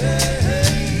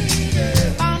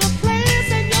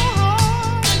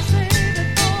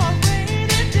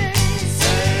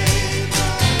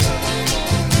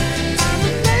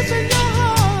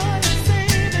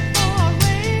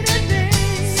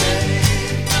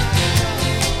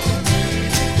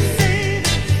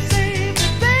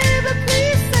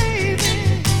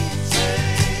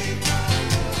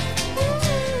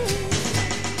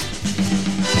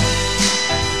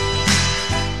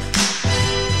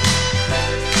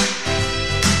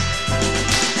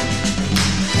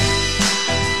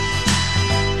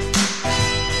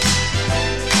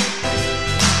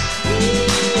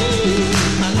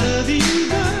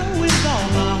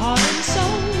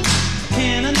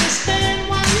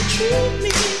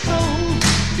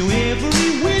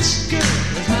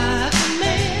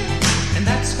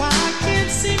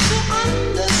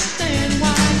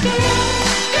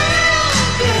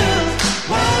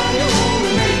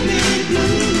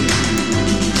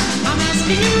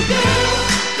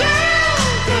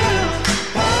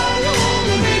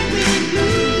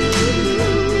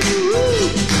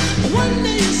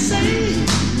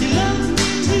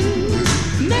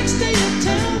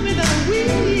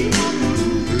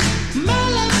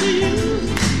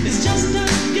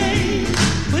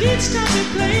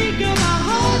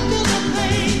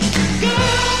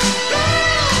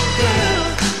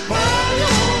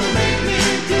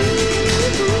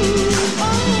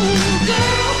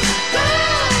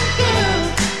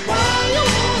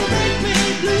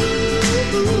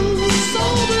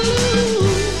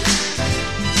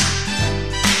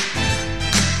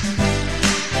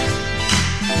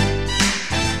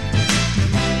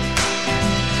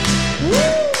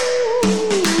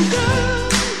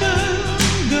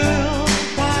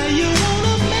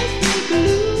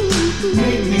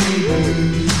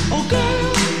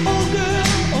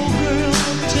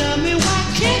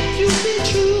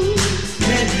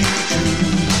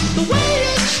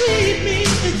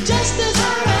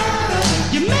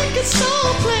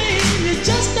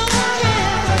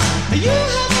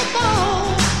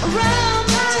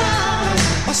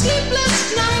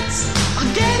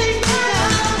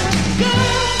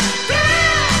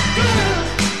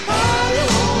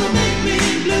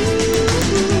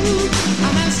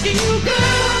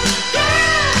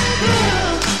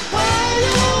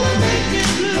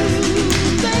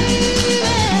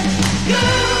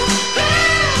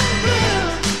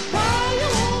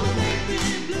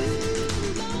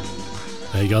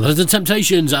 There's the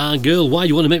Temptations and Girl, Why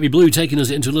You Want to Make Me Blue, taking us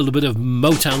into a little bit of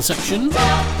Motown section.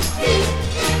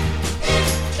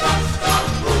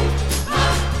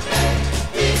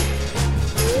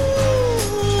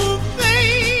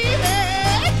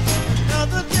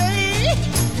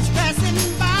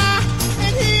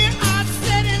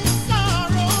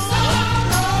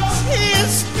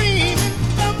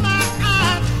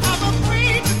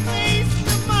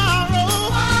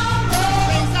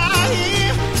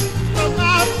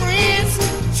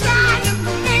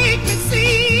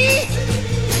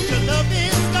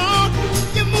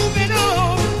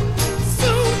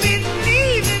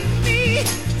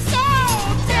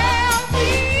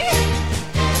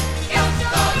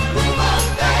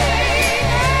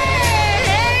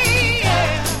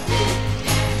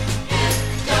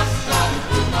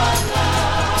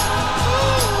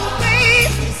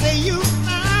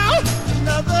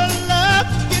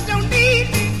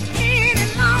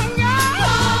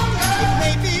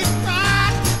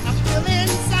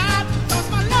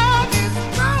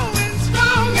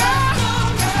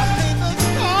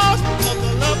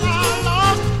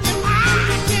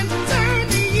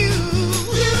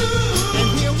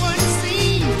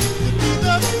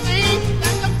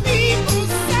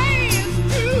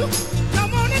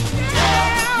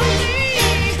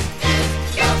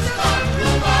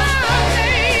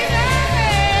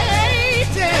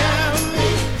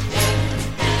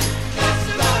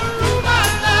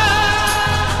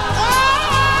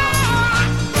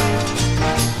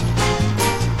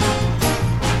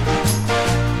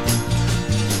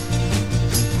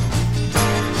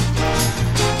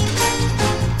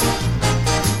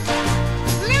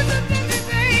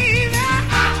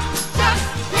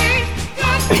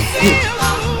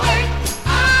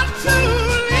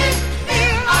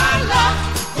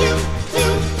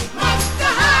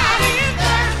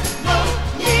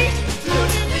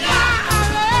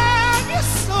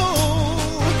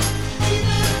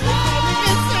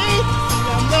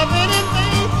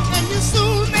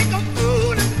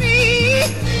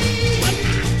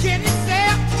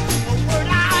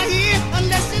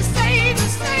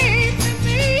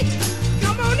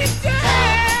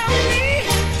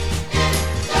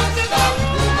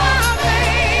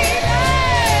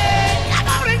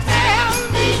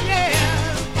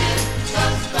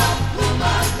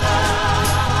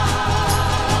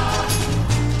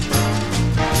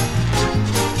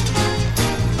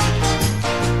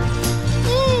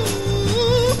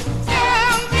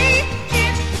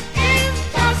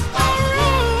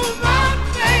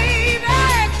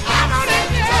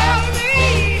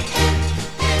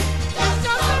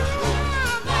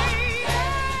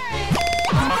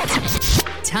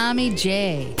 Tommy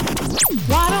J.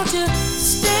 Why don't you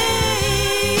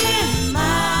stay in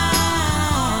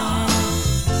my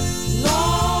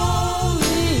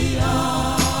lonely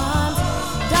arms,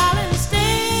 darling?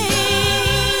 Stay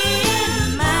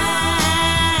in my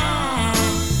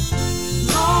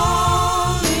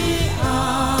lonely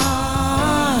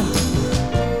arms.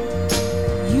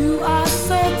 You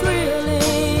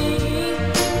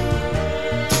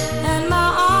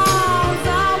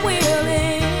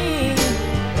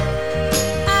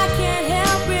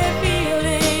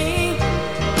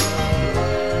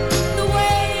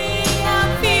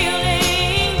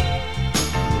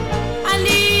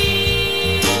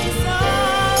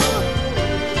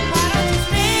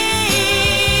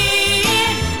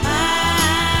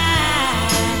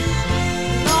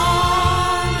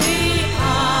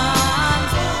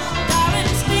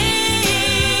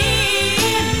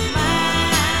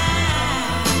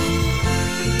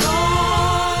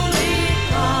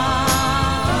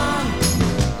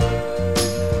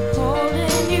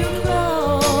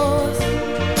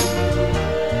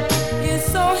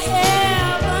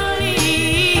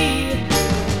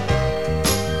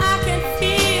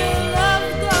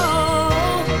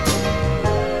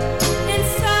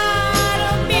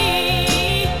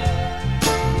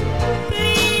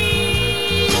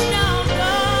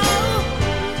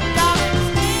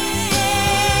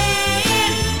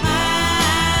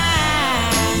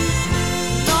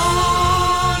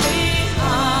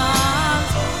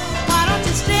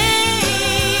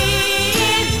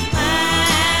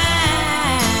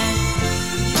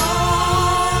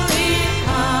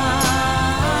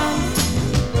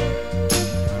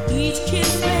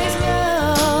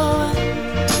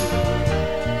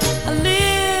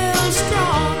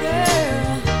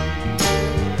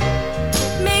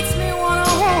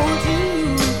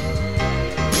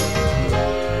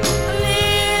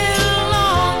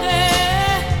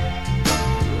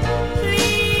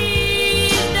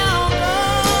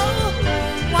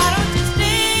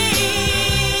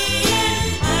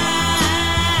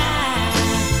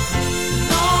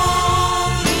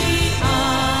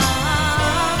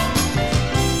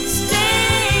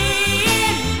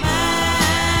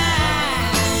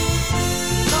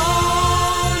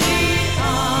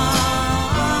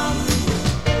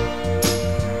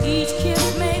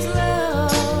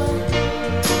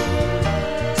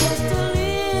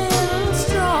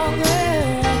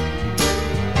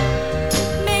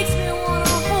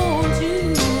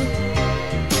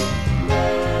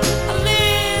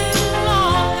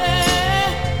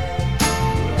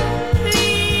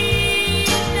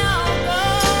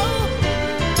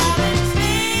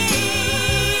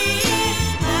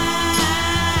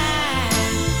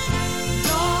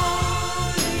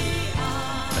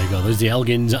There's the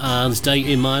Elgins and Stay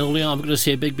In My Only Arm. I'm going to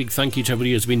say a big thank you to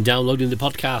everybody who's been downloading the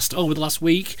podcast over the last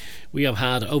week. We have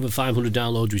had over 500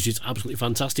 downloads, which is absolutely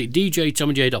fantastic.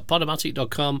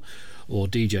 djtommyj.podomatic.com or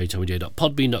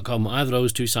djtommyj.podbean.com. Either of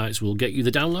those two sites will get you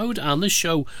the download, and this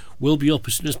show will be up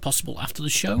as soon as possible after the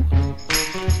show.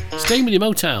 Staying with your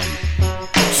Motown,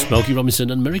 Smokey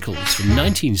Robinson and Miracles from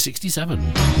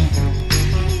 1967.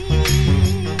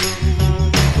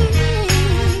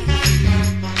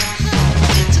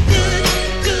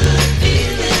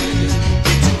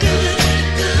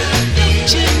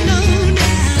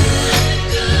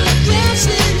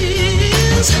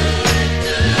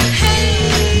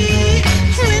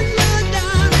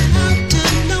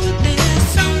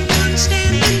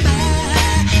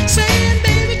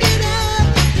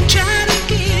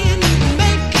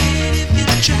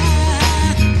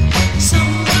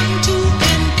 Someone to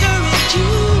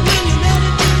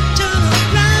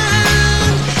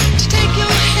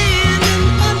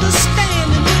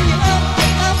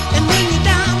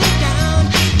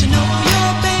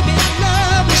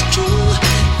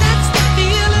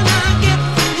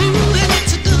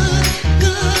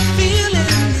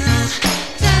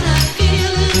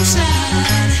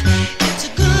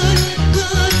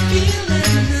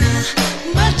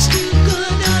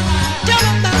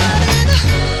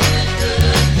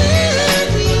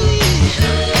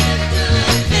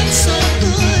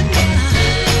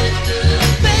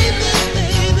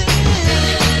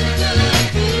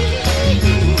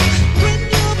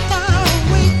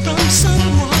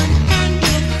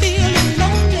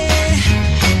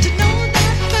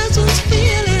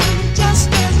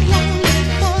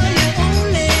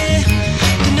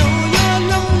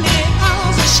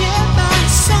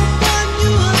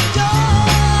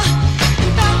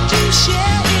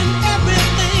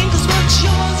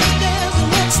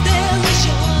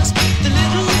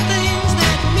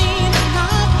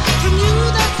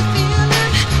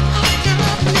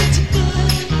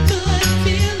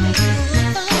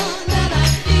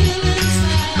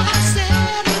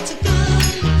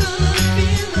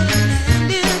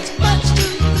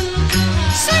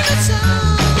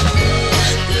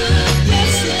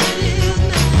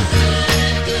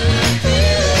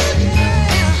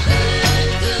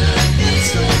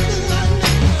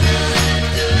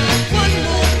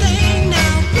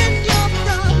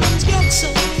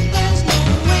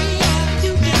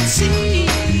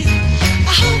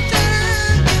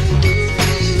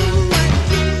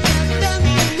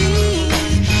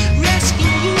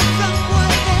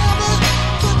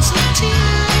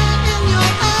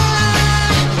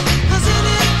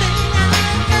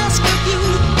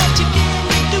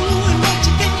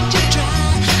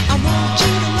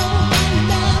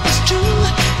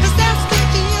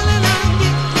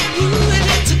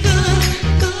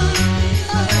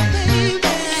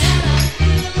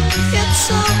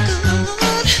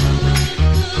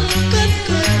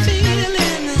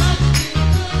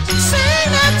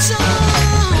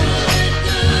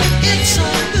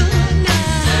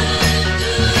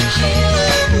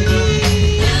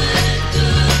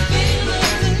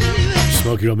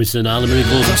Smokey Robinson and the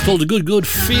Miracles. That's called A Good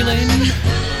Feeling.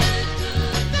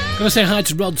 Gonna say hi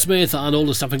to Rod Smith and all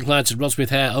the staff and clients at Rod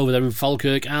Smith Hair over there in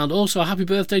Falkirk, and also a happy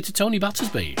birthday to Tony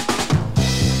Battersby.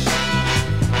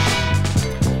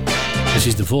 This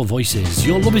is the Four Voices.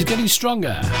 Your love is getting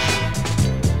stronger.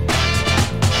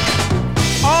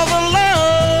 All the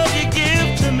love you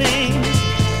give to me,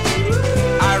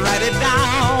 I write it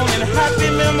down in happy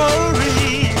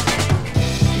memory.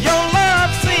 Your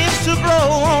love seems to grow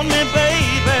on me, baby.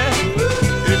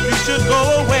 If you should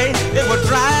go away, it would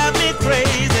drive me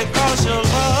crazy, 'cause your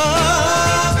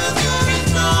love is getting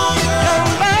stronger. Your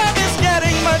love is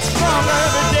getting much stronger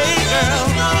every day, girl.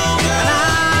 And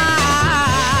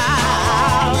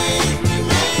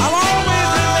I'll always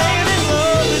remain in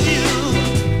love with you.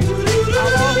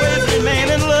 I'll always remain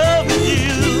in love with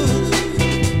you.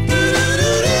 The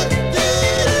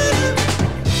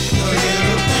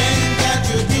little thing that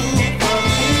you do for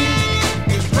me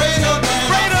is greater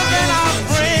than our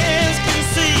friends can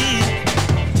see.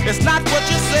 It's not what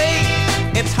you say,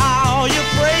 it's how you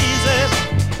phrase it.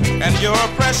 And your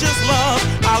precious love,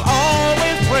 I'll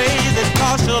always praise it,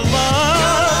 'cause your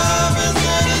love is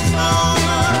getting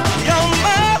stronger. Your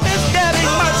love is getting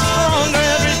much stronger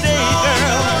every day,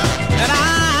 girl. And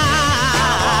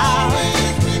I'll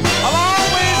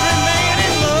always remain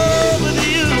in love with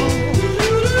you.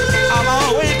 I'll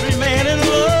always remain in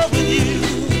love with you.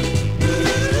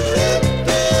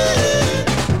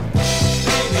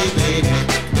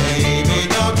 Baby,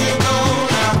 don't you know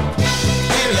now?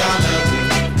 Baby, I love you.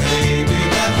 Baby,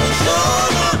 that's for sure.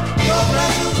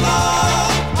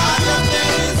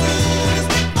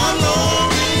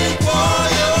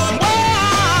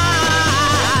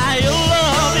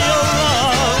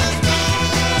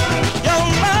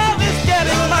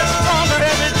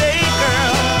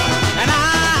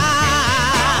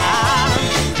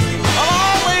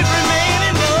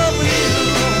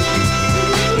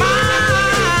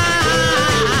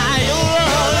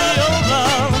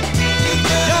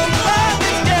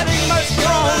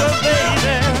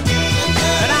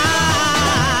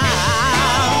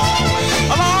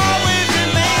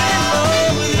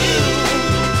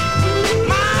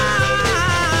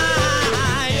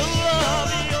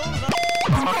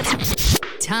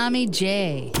 Tommy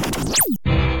J.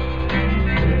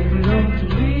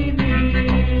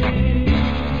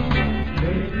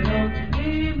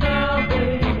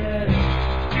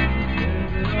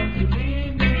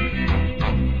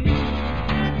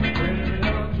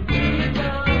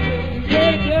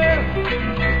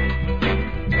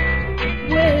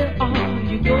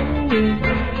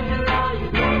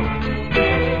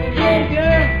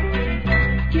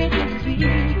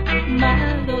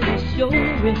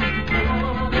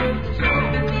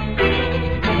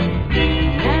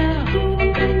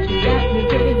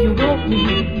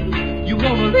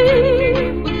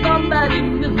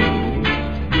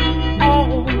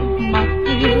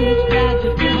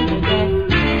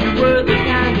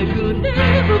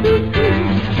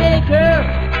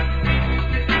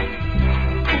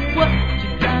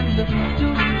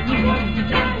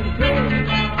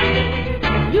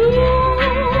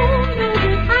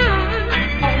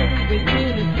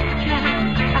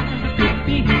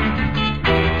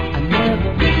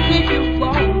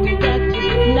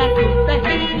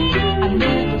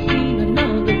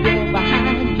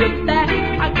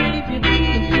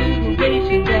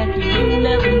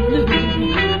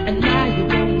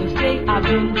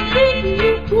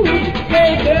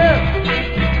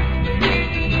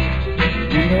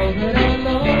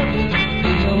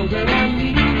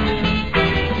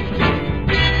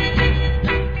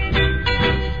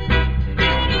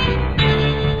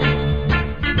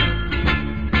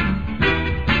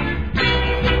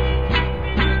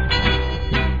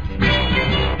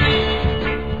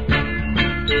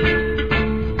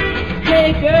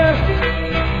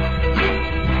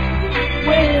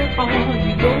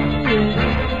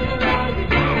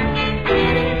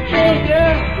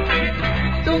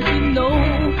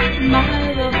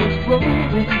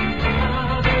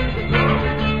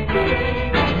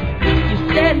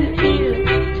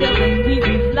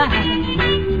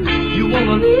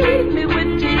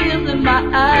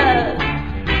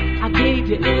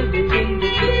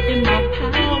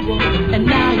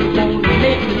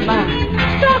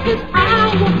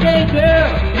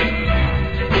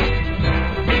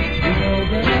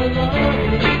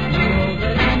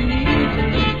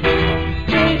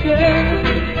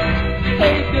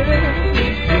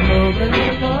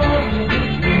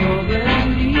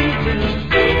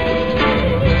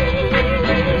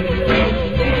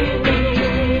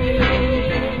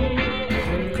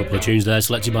 Tunes there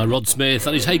selected by Rod Smith.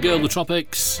 That is Hey Girl, The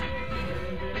Tropics.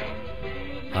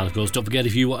 And of course, don't forget,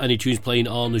 if you want any tunes playing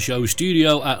on the show,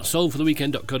 studio at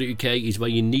soulfortheweekend.co.uk is where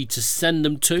you need to send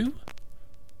them to.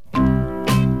 Another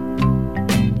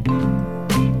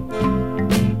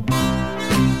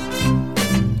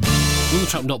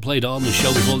track not played on the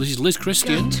show before. This is Liz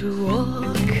Christian. Got to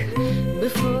walk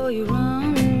before you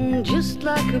run, just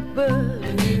like a bird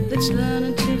that's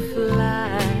learning to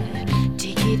fly.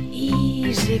 Take it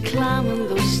easy climbing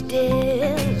those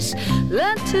stairs,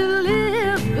 learn to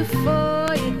live before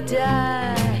you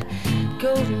die.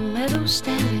 Golden meadow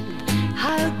standing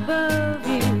high above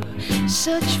you,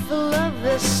 search for love,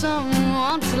 there's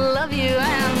someone to love you.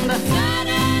 And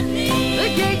suddenly the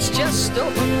gates just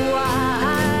open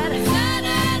wide,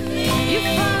 suddenly you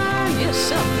find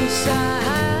yourself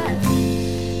inside,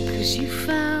 'cause you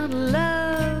found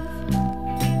love,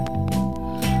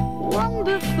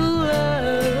 wonderful love.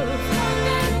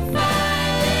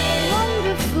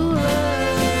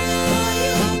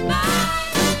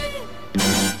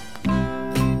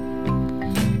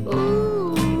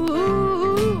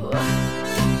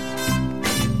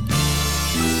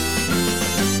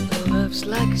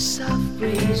 Like a soft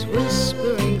breeze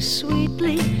whispering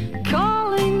sweetly,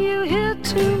 calling you here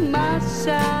to my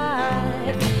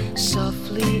side.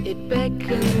 Softly it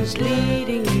beckons,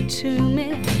 leading you to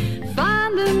me.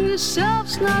 Finding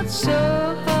yourself's not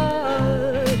so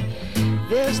hard.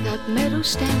 There's that meadow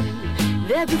standing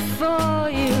there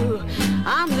before you.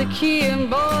 I'm the key and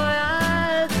boy,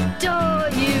 I adore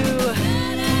you.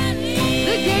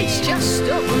 The gates just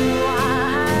open wide,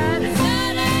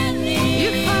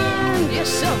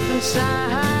 yourself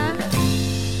inside,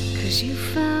 'cause you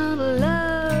found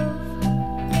love,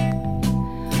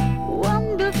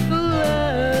 wonderful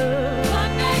love,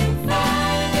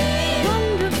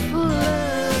 wonderful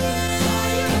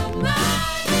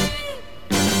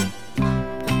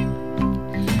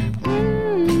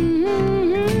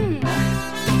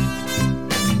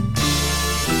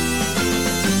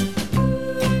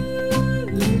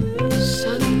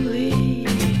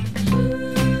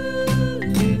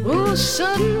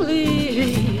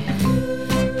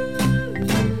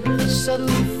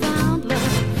Suddenly found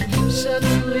love,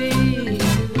 suddenly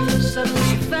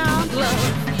found love,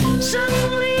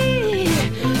 suddenly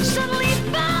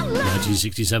found love.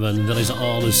 1967. That is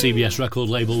on a CBS record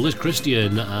label, Liz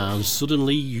Christian, and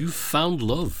Suddenly You've Found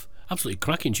Love. Absolutely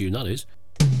cracking tune, that is.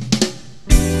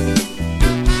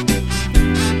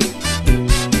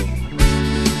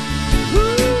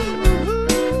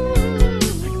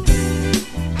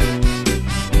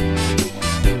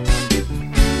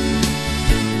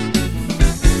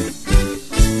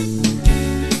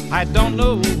 I don't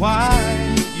know why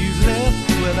you left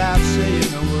without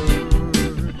saying a word,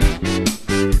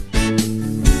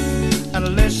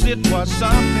 unless it was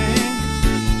something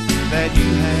that you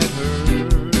had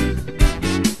heard.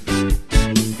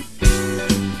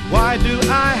 Why do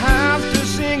I have to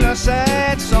sing a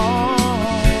sad song?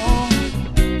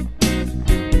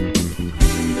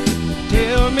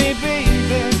 Tell me,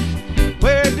 baby,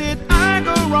 where did I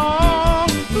go wrong?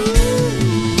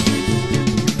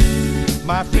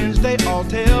 My friends, they all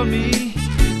tell me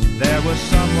there was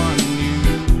someone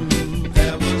new.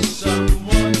 There was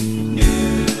someone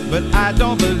new. But I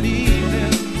don't believe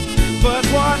them. But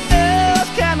what else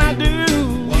can I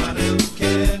do? What else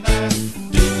can I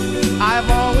do? I've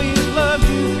always loved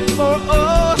you for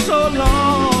oh so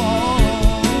long.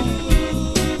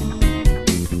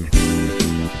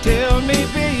 Tell me,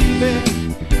 baby,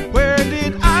 where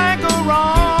did I go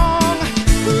wrong?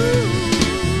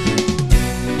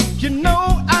 You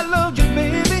know I love you,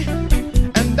 baby,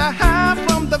 and I have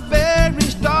from the very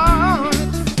start.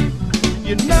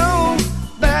 You know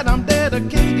that I'm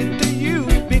dedicated to you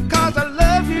because I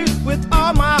love you with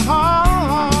all my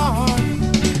heart.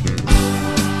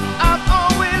 I've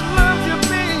always loved you,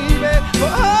 baby,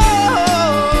 for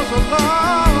oh so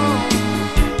long.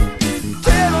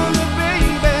 Tell me,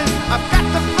 baby, I've got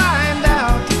to find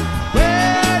out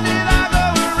where did I go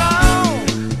wrong?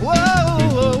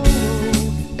 Whoa.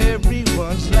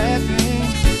 Everyone's laughing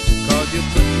 'cause you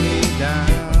put me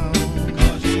down.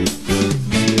 'Cause you put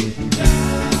me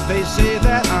down. They say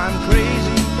that I'm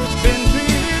crazy, been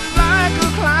treated like a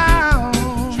clown.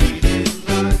 Treated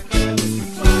like a clown.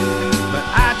 But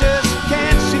I just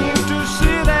can't seem to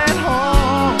sit at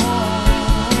home.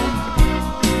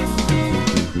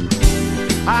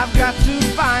 I've got to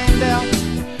find out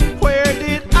where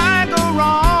did I go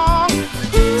wrong.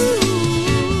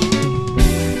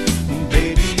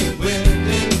 Baby, where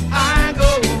did I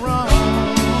go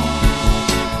wrong?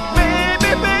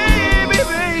 Baby, baby,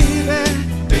 baby.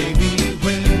 Baby,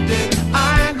 where did I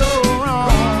go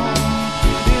wrong?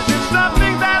 Is it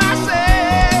something that I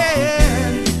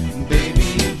said? Baby,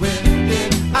 where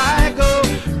did I go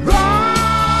wrong?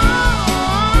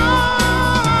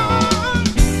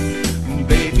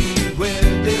 Baby, where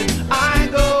did I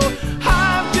go?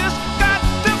 I've just got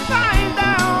to find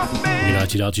out, baby.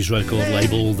 United Artists record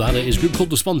label, that is. Group called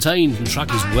The Spontanes, and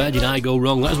track is Where Did I Go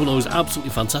Wrong? That is one of those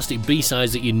absolutely fantastic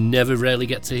B-sides that you never rarely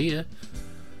get to hear.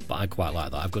 But I quite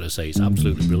like that, I've got to say, it's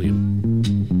absolutely brilliant.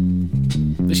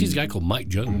 This is a guy called Mike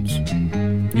Jones.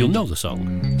 You'll know the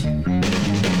song.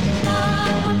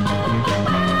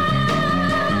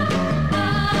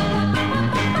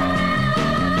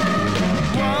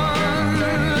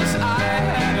 Once I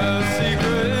had a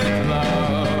secret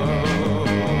love,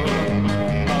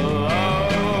 a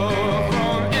love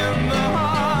from in the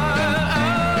heart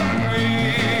of me.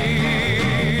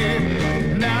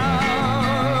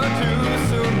 Now too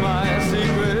soon my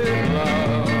secret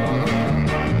love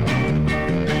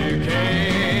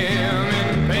became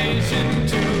impatient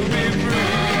to be free.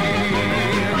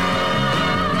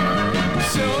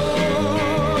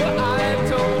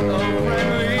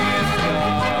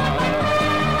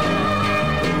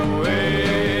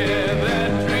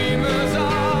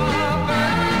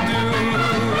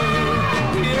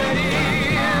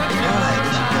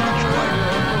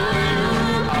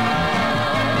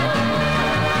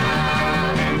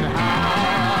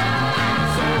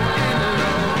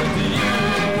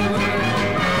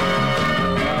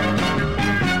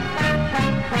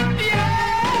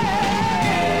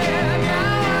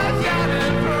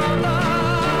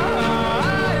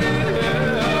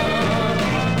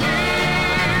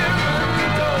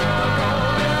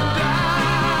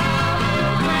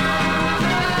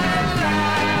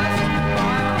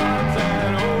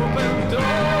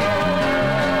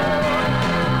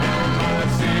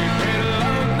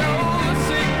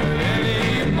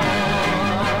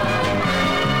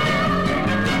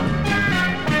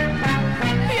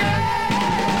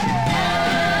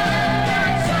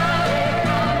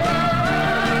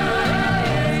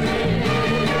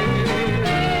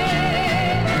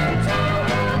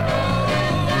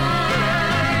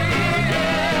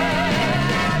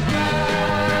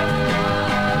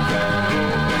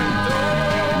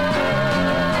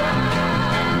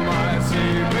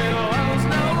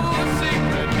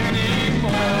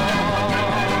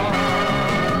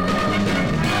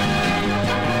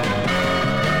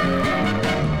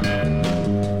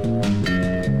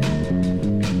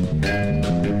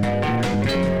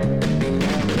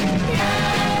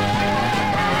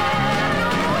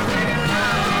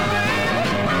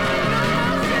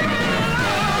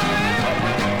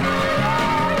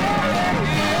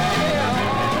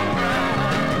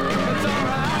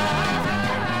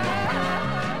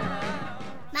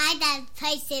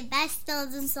 the best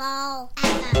Northern Soul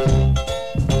ever.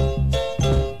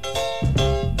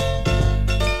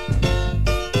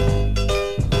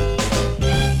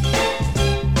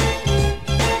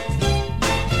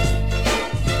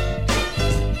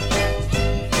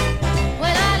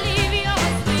 When I leave your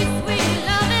sweet, sweet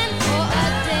loving for a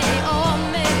day or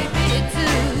maybe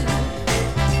two,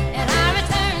 and I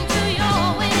return to your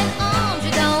waiting arms,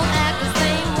 you don't act the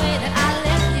same way that I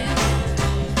left you.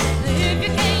 If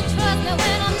you can't trust me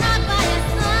when I'm not by your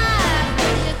side,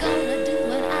 what you gonna do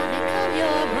when I become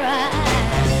your bride?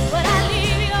 When I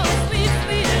leave your sweet,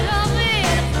 sweet loving,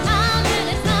 how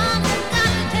many times I've got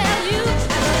to tell you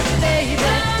I love you, baby,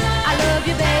 I love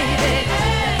you, baby.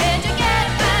 Can't you get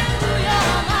back to your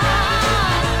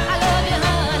mind? I love you,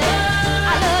 honey,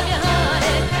 I love you,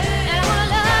 honey, and I'm gonna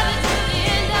love you to the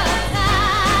end of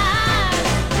time.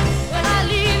 When I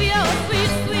leave your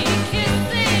sweet, sweet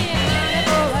kissing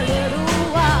for a little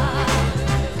while,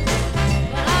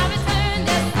 when I return,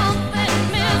 there's something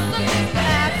missing, the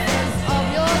absence of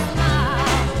your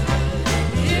smile.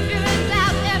 If you're in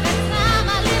doubt every time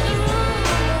I leave the room,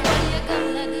 what you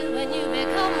gonna do when you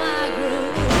become my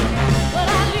groove? When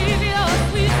I leave your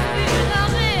sweet, sweet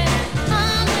loving,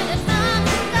 how many times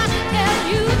I've got to tell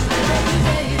you I love you,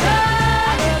 baby, I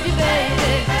love you,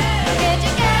 baby. Can't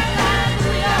you get back to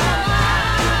your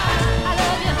mind? I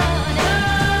love you, honey,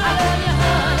 I love you,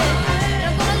 honey, and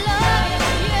I'm gonna love you,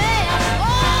 yeah,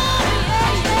 oh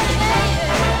yeah, yeah, yeah.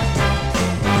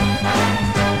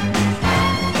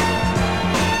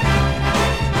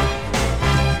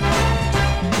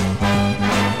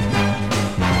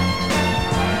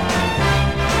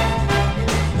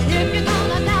 If you're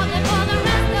gonna doubt me for the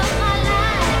rest of my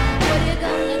life, what you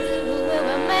gonna do when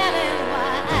we're man and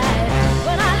wife?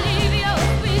 When I leave your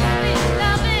sweet, sweet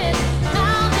loving,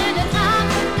 how many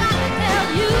times I've got to tell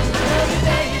you I love you,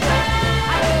 baby,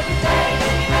 I love you,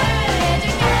 baby. Can't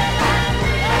you get back to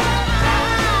your mind?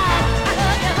 I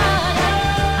love you, honey,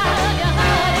 I love you,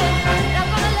 honey, and I'm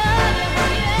gonna love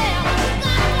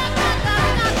you, yeah.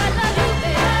 I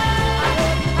love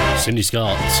you, baby. Cindy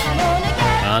Scott.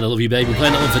 And I Love You Baby,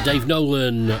 playing that one for Dave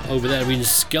Nolan over there in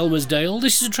Skelmersdale.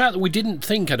 This is a track that we didn't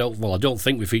think, I don't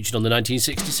think we featured on the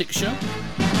 1966 show.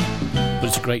 But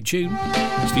it's a great tune.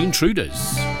 It's The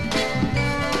Intruders.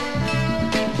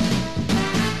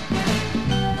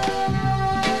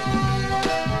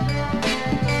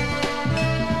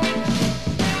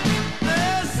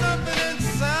 There's something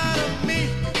inside of me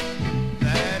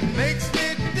that makes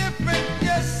me different,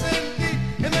 yes indeed.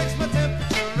 It makes my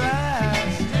temperature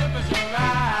rise.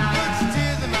 Puts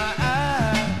tears in my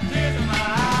eyes.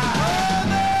 Oh,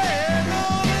 there's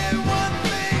only one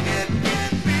thing it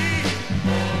can be.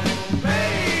 Oh,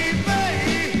 baby.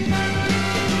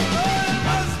 Oh, it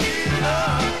must be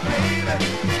love, baby.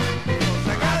 'Cause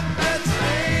I got that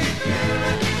same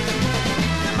feeling.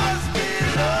 It must be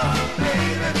love,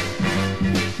 baby.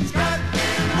 It's got me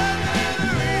running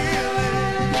really.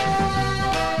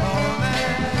 Oh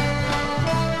man,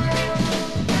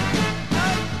 I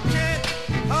can't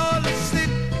hardly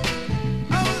sleep.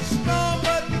 I was strong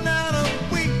but now I'm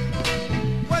weak.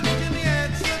 What can the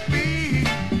answer be?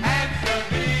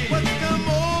 What's come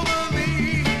over me?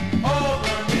 Oh,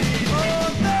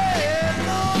 there's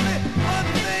only one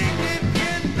thing it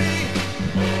can be.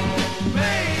 Oh,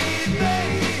 baby.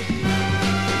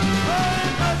 Oh,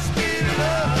 it must be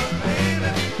love,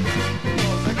 baby.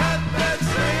 'Cause I got that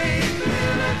same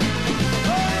feeling.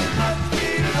 Oh, it must be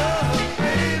love,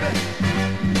 baby.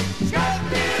 It's got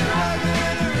me rocking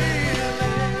and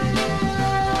reeling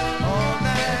all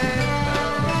night.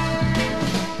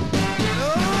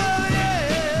 Oh,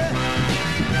 yeah.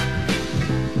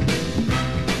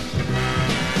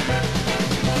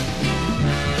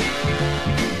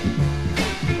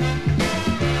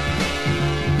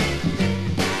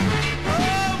 I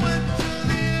went to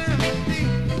the MD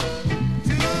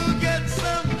to get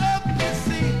some up to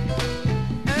see,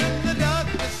 and the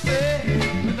doctor said,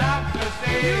 you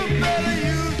better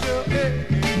use your head.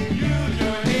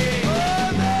 Oh,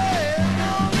 there's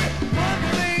only one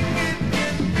thing it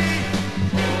can be.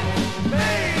 Oh,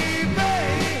 baby.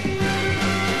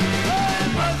 Oh, it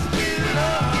must be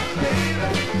love, baby.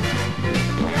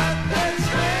 Got that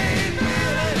strange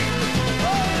feeling.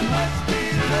 Oh, it must be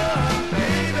love,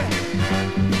 baby.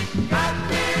 Got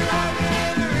me rocking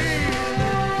and reeling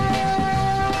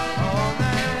all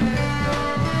night.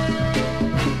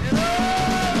 And oh,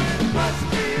 it must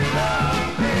be love,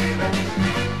 baby.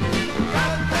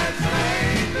 Got that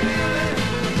strange feeling.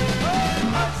 Oh, it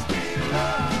must be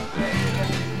love, baby.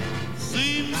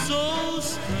 Seems so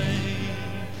strange.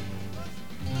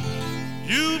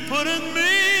 You putting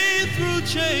me through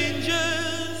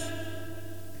changes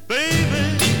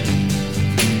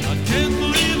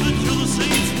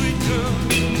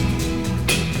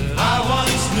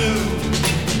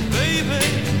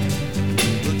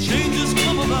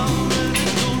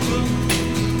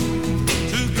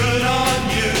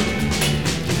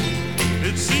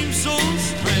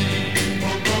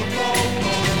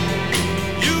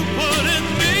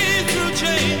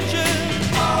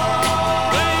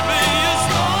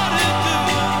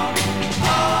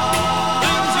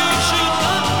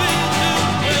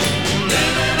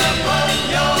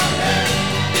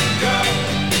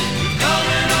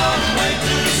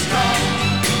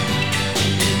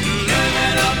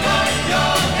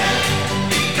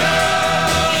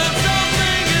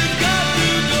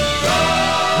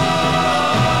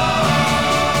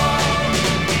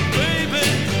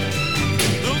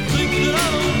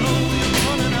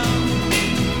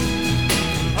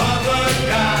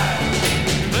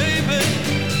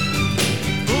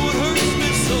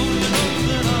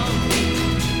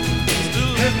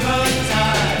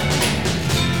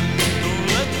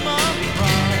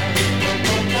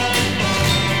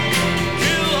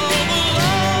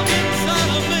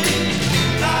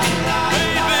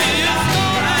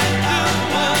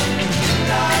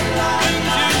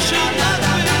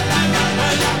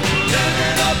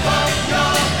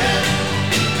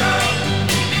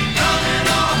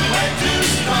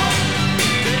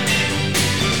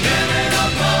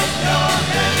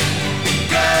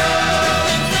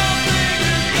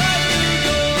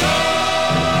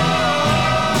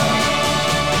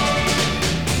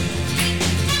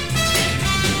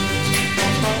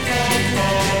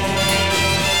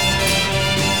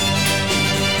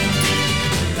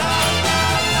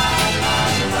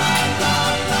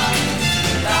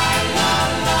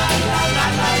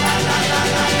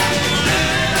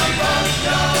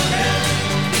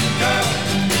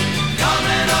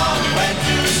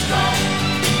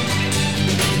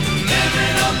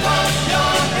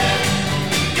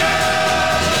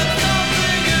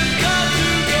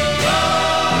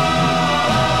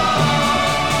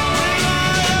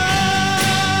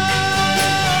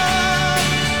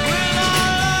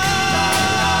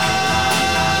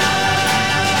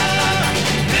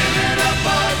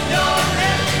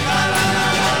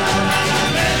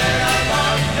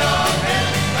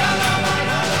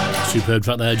Superb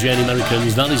track there, Jane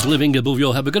Americans. That is Living Above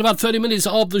Your Head. We've got about 30 minutes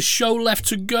of the show left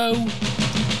to go.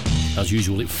 As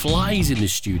usual, it flies in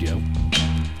this studio.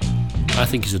 I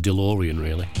think it's a DeLorean,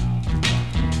 really.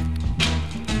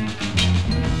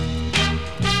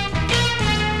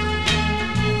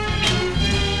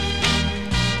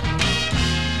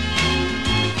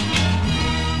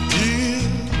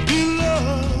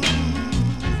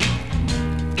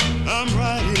 I'm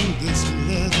writing this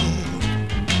letter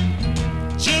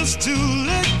just to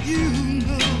let you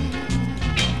know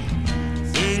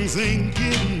things ain't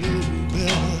getting no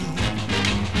better.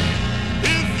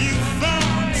 If you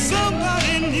found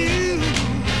somebody new,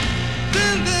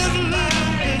 then there's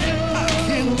nothing I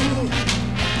can do.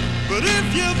 But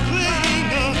if you're playing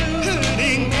a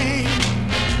hurting game,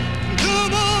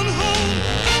 come on home,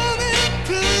 I'm in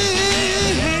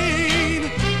pain,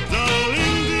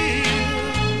 darling dear.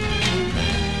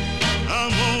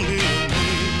 I'm only a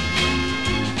man,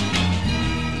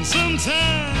 and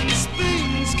sometimes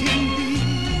things can be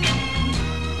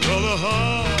rather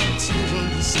hard to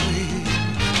understand.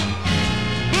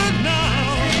 But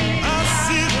now I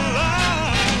see the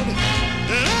light,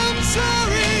 and I'm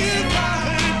sorry if I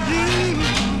hurt you.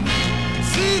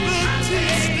 See the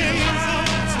tear stains on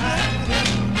the tap,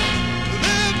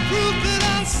 they're proof that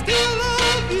I still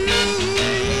love you.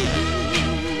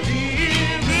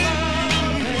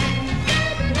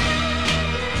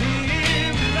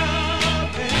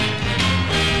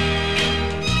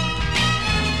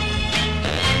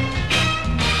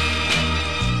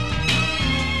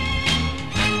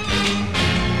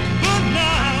 But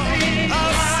now I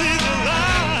see the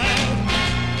light,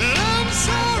 and I'm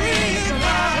sorry if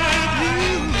I hurt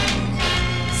you.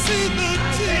 See the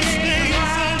tear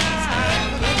stains on his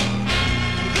hat,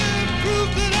 they're proof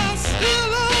that I still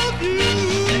love you.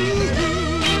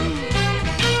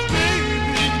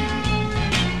 Baby,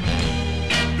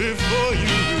 before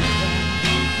you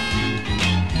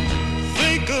goodbye,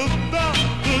 think about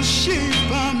the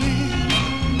shape I'm in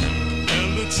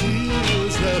and the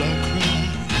tears that I cry.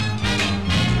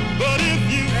 But if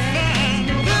you find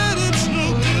that it's no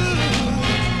good,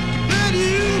 that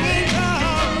you ain't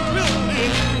out really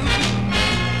through,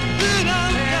 then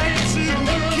I've got to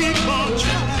keep on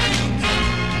trying.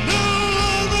 No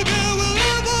other girl will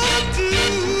ever do.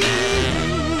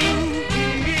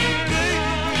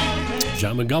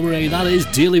 Jack Montgomery, that is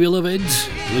Dearly Beloved,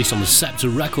 released on the Scepter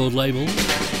record label.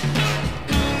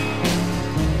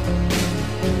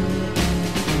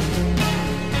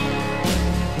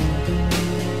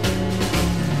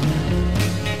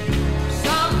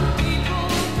 Some people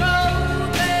throw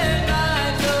their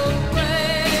lives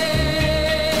away,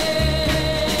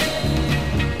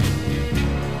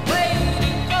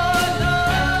 waiting for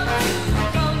love to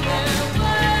come their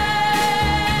way.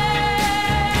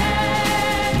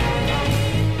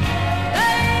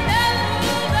 They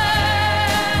never learn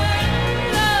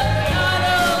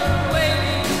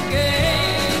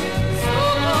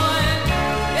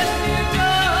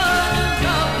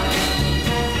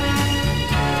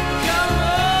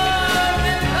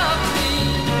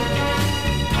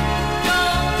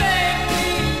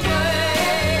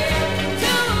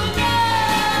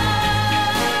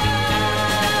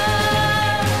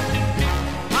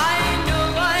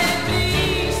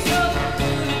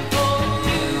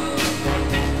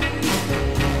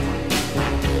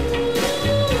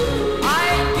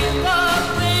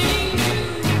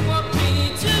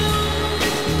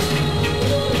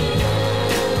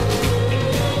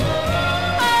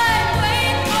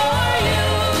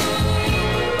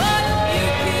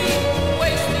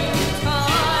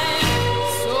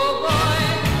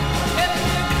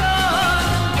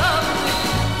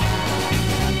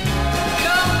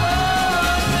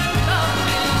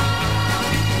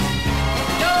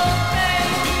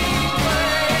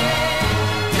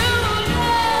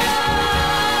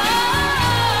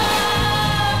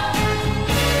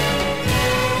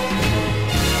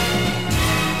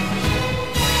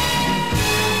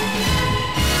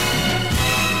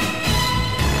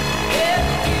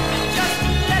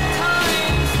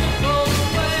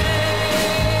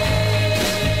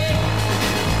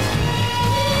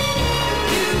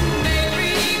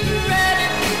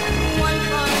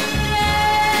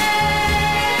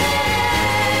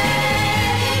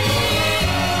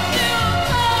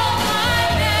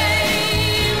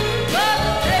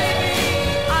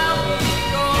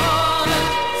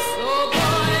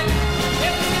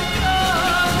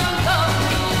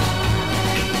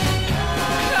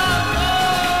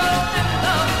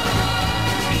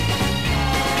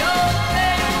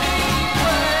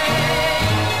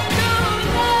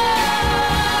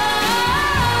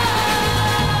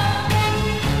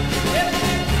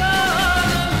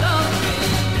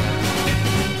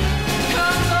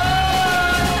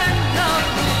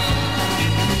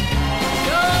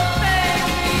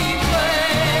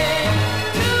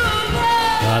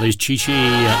That is Chi Chi,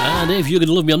 and If You're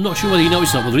Gonna Love Me. I'm not sure whether you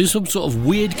noticed that, but there is some sort of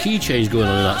weird key change going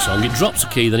on in that song. It drops a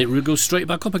key, then it goes straight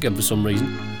back up again for some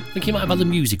reason. I think he might have had the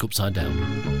music upside down.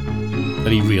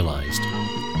 Then he realised.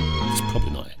 It's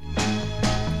probably not it.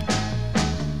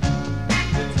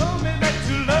 Told me that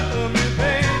you love me,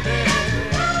 baby.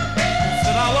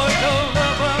 Said I was your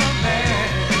lover, man.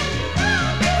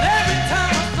 But every time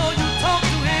I saw you talk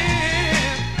to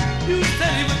him, you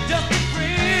said he was just a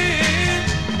friend.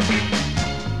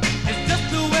 It's just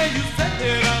the way you said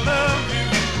it, I love you,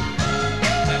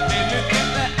 that made me think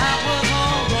that I was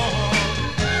all wrong.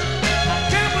 I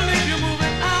can't believe you're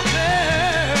moving out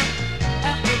there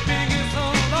after being here so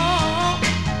long.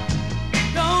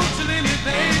 Don't you leave me,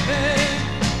 baby.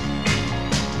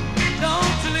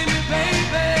 Don't you leave me,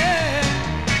 baby.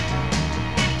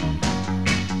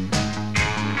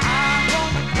 I'm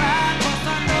gonna cry 'cause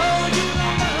I know you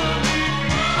don't love me.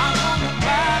 I'm gonna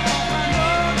cry 'cause I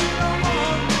know you don't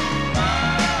want me.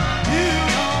 You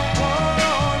don't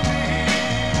want me.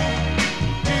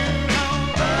 You don't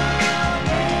love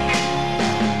me.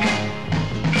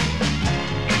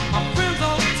 My friends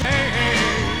all take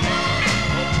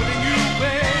for putting you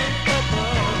way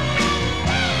above,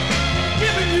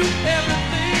 giving you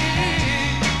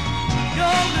everything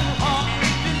your little heart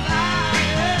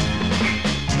desires.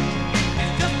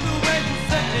 It's just the way you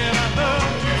said it, I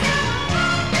love you.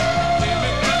 Made me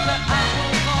think that I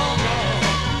was all wrong.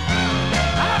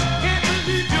 I can't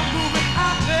believe you're moving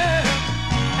out there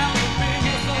after being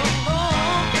here so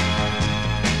long.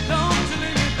 Don't you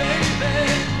leave me, baby.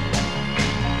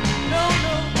 No,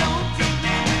 no, don't you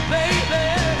leave me, baby.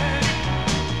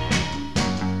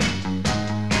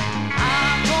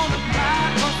 I'm gonna cry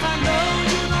 'cause I know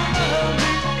you don't love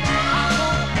me. I'm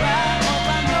gonna cry 'cause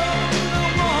I know you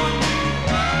don't want me.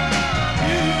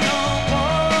 You don't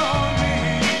want me.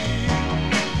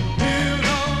 You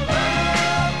don't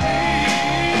love me.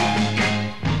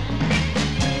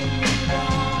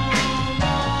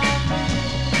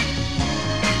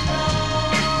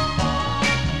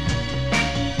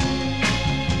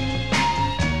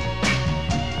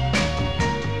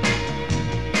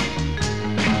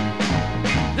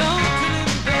 Don't you leave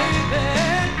me, baby.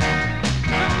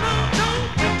 No, no, don't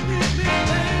you leave me,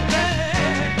 baby.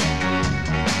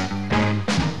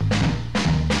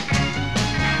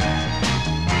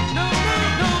 No, no,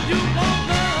 no, you don't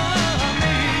love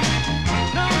me.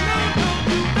 No, no, no,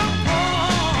 you don't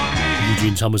want me.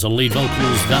 Eugene Thomas on lead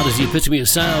vocals. That is the epitome of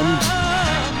sound.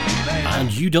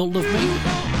 And You Don't Love Me.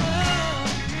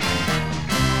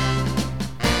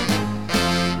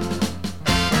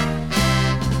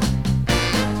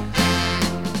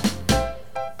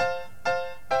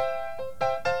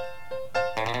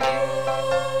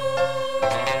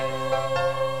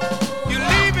 You're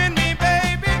leaving me,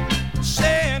 baby,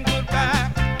 saying goodbye,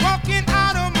 walking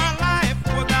out of my life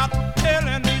without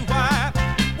telling me why.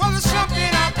 Was it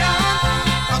something I've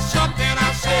done or something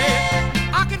I said?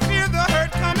 I can feel the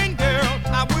hurt coming, girl.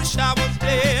 I wish I was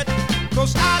dead,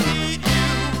 'cause I need you.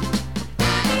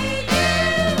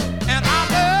 And I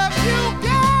love you,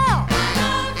 girl.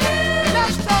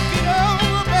 Let's talk it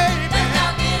over, baby.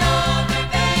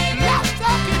 Let's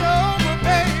talk it over,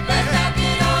 baby.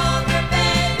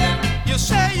 You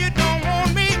say you don't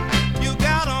want me, you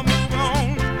gotta move on.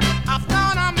 I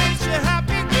thought I made you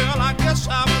happy, girl, I guess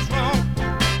I was wrong.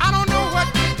 I don't know what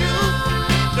to do,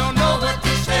 don't know what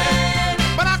to say,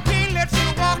 but I can't let you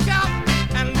walk out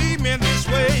and leave me this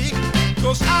way,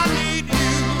 'cause I need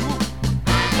you.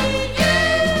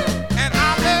 And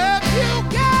I love you,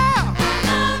 girl.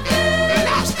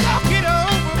 Let's talk it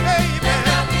over, baby.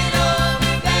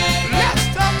 Let's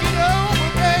talk it over,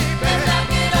 baby.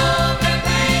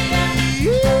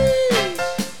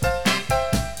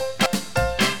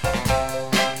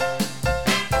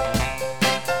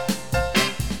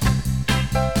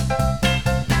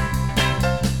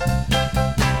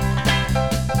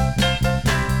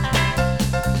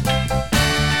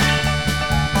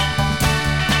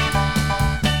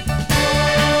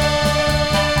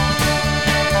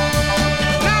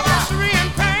 Now misery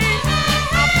and pain,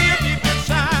 I feel deep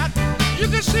inside. You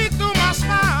can see through my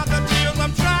smile the tears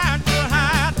I'm trying to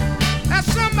hide. That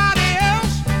somebody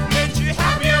else made you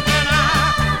happier than I.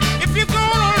 If you're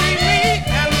gonna leave me,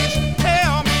 at least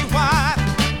tell me why,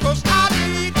 'cause I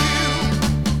need you.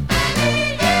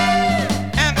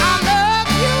 And I love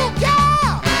you,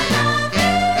 girl.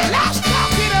 Let's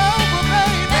talk it over,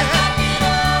 baby.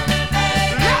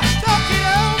 Let's talk it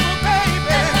over,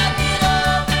 baby.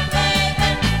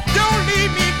 Don't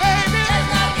leave me, baby.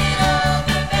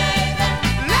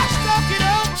 Let's talk it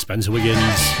over. Spencer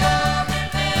Wiggins.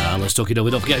 let's talk it over.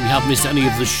 Don't forget, if you have missed any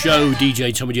of the show,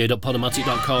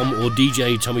 djtommyj.podomatic.com or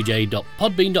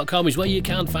djtommyj.podbean.com is where you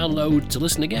can download to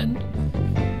listen again.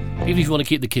 Even if you want to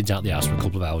keep the kids out the house for a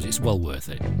couple of hours, it's well worth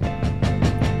it.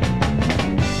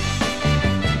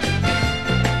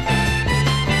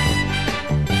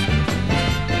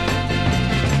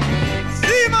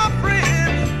 See my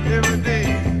friends every day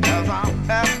as I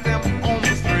pass them on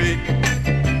the street.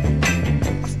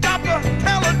 I stop to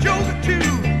tell a joke or two,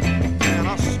 and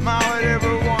I smile at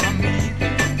everyone I meet.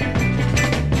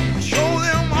 I show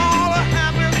them all a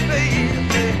happy face.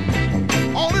 They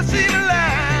only see me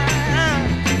laugh.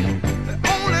 They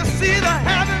only see the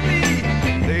happy me.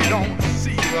 They don't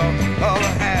see the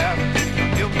other half.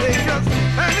 If they just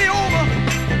hand me over,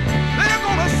 they're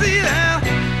gonna see that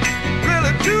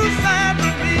really two sides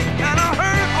of me, and I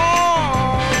hurt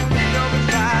all the other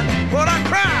side, but I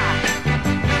cry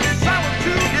in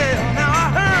solitude, yeah. Now I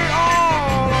hurt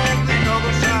all on the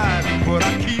other side, but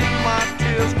I keep my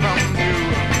tears from you.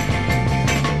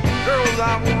 Girls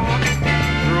I've won,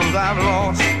 girls I've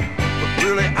lost, but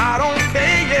really I don't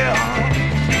care, yeah.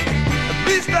 At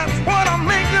least that's what I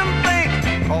make them think,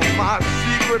 'cause my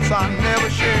secrets I never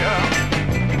share.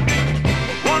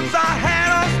 Once I had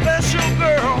a special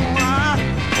girl,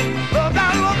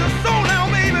 I loved her so now,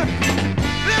 baby.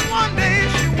 Then one day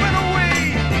she went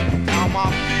away. Now my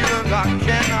feelings I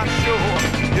cannot show.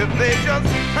 If they just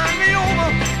turn me over,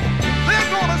 they're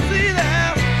gonna see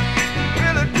there's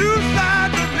really two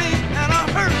sides of me, and I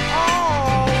hurt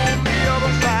all on the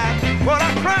other side, but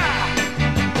I cry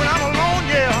when I'm alone,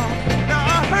 yeah. Now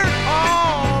I hurt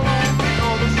all on the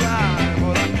other side,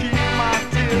 but I keep my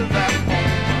tears at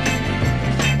home.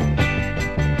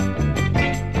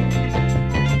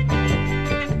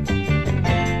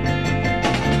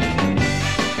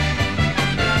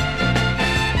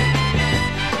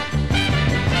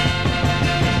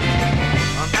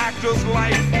 An actor's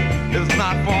life is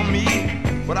not for me,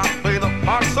 but I play the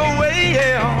part so well,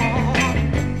 yeah.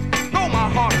 Though my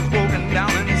heart is broken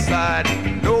down inside,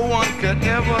 no one could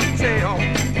ever tell.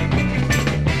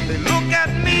 They look at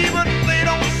me, but they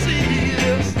don't see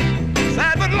this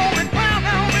sad but lonely clown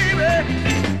now, baby.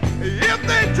 If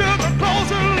they took a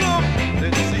closer look,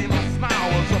 they'd see my smile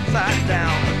was upside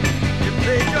down. If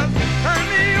they just turn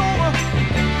me over,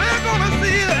 they're gonna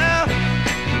see that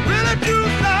really two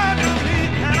sides of me,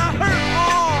 and I hurt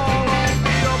all on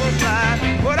the other side,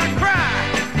 but I cry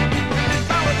in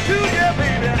solitude, yeah,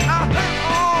 baby. I hurt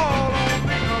all on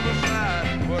the other side,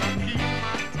 but I keep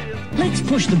my tears. Let's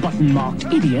push the button marked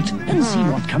idiot and see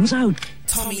what comes out.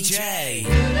 Tommy J.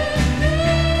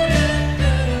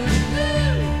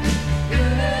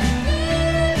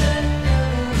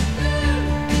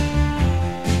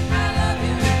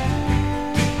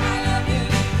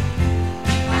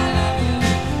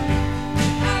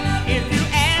 If you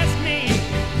ask me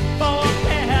for a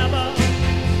pebble,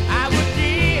 I would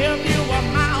give you a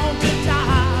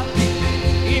mountaintop.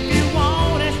 If you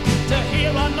wanted to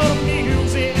hear a note of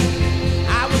music,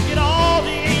 I would get all the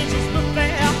angels with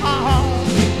their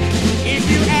hearts. If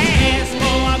you ask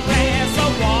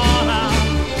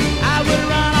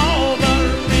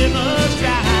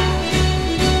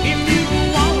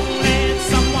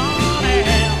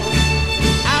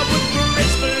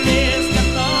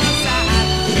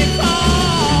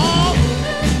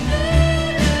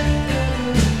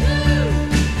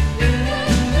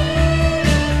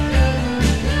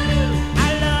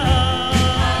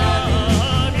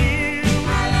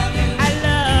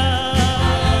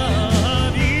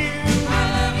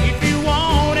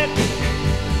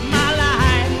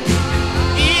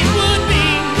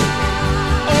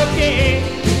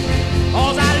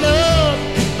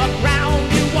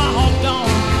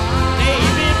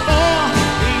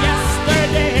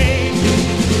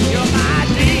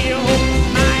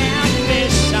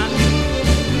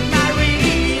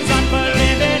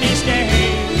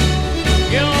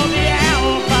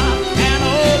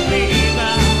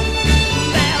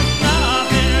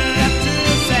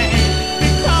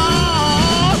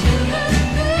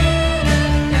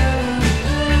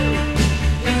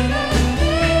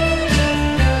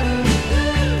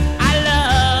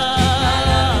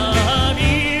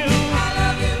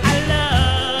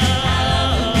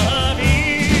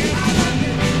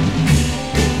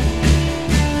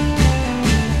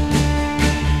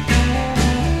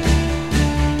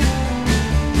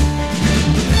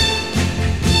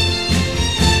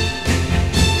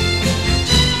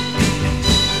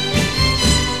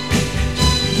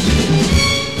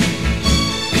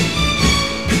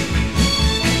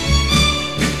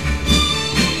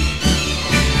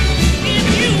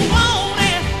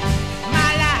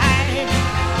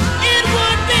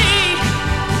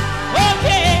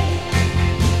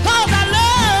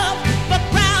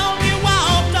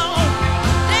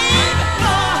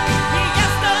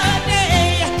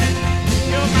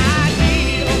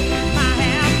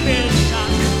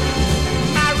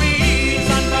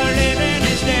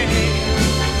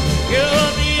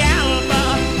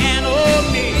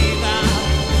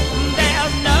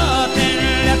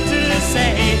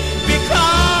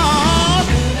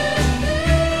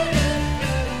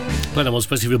played that one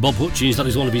especially for Bob Hutchins. That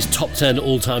is one of his top 10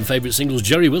 all-time favourite singles,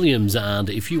 Jerry Williams,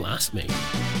 and If You Ask Me.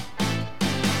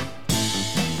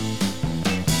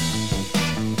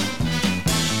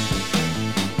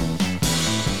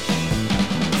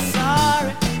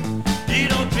 Sorry, you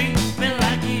don't treat me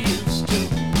like you used to.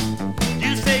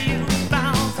 You say you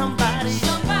found somebody.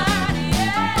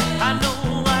 I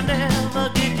know I never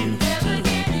get used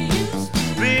to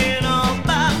being all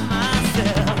by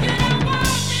myself.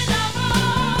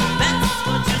 That's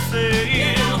what you say.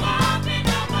 I've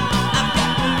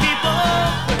got to keep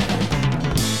up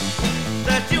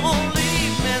that you won't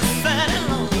leave me sad and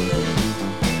lonely,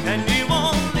 and you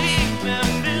won't leave me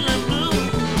feeling blue.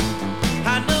 I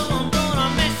know I'm gonna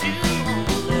miss you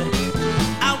only.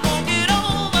 I won't get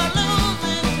over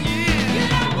losing you.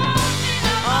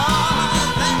 Oh,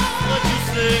 that's what you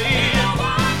say.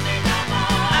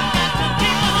 I've got to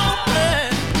keep on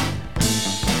playing.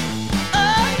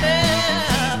 Oh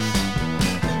yeah.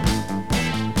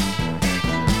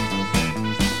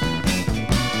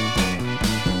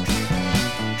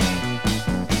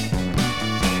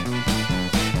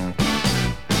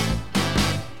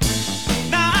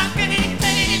 Now I can't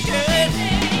take it.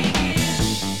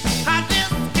 I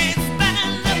just can't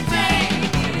stand the pain.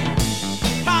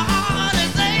 My heart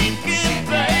is aching,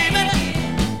 baby.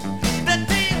 The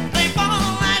tears they fall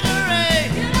like rain.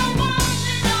 You don't want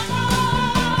me no more,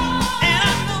 and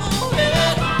I know it. You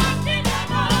don't want me no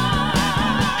more,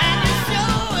 and you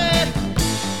show it.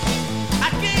 I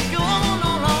can't go on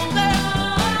no longer.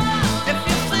 If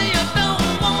you say you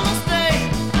don't wanna stay,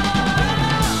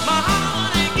 my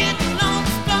heart ain't getting no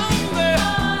stronger.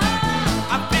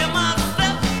 I feel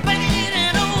myself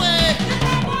fading away.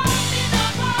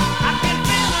 I can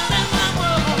feel it in my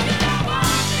world.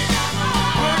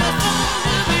 Pretty soon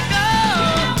here we go.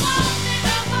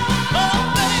 Oh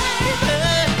baby,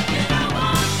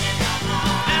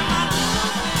 am I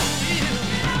losing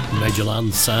you? Major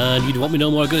Lance, and You Don't Want Me No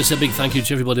More. I'm going to say a big thank you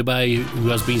to everybody who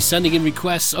has been sending in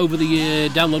requests over the year,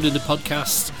 downloading the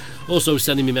podcast, also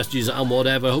sending me messages and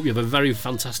whatever. I hope you have a very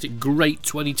fantastic, great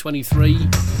 2023.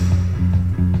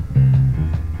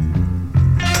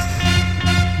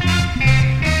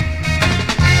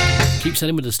 Keep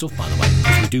sending me the stuff, by the way,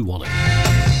 because we do want it.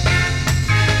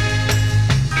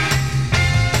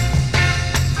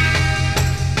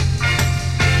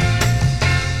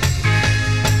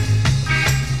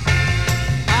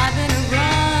 I've been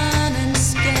running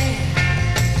scared,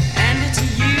 and it's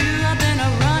you I've been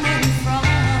running from,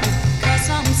 'cause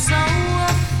I'm so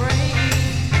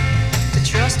afraid to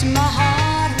trust my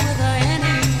heart with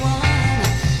anyone.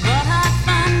 But I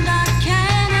find I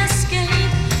can't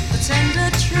escape the tender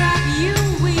trap you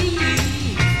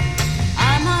weave.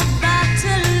 I'm about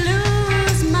to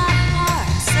lose my heart.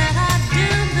 Said I do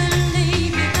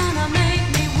believe you're gonna make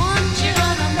me want you.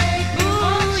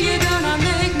 Ooh, you're gonna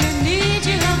make me need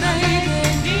you,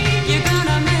 baby. You're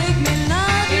gonna make me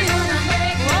love you.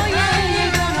 Oh yeah,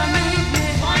 you're gonna make me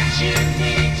want you,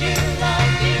 need you,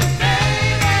 love you,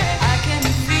 baby. I can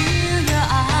feel your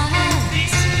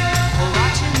eyes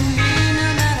watching me no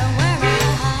matter where I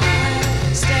hide,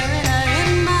 staring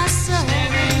in my soul,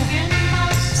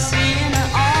 seeing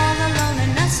all the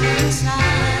loneliness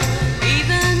inside.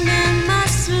 Even in my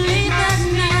sleep at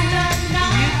night,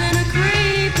 you've been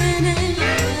creeping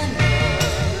in.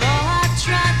 Though I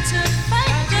tried to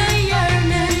fight the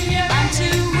yearning, I'm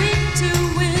too weak to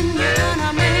win. You're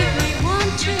gonna make me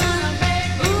want you.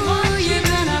 Ooh, you're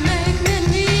gonna make me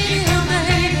need you,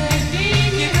 baby.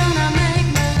 You're gonna make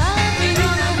me love you.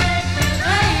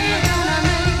 Hey, you're gonna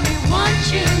make me want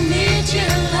you, need you,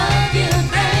 love you,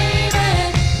 baby.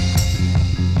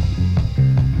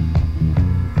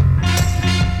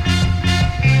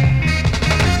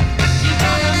 You're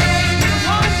gonna make me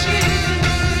want you.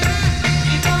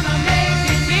 You're gonna make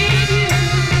me need you.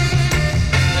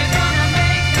 You're gonna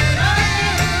make me love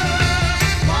you.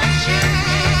 Want you,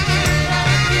 need you,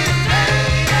 love you,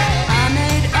 baby. I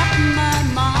made up my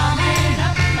mind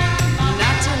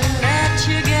not to let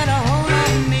you get a hold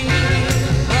of me,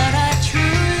 but I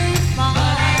truly find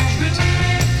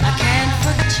I can't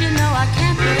forget you, no, I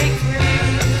can't break free.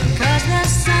 'Cause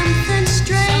there's something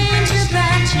strange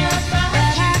about you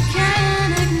that I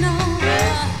can't ignore.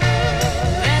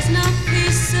 There's no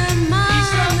peace of mind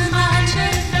without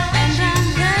you, and I'm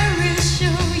very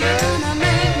sure you're gonna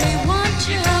make me want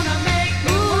you.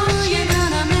 Ooh, you're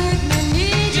gonna make me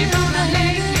need you,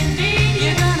 baby.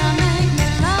 You're gonna make me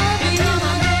love you.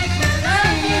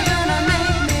 Hey, you're gonna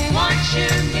make me want you,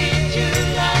 need you,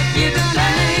 love you. You're gonna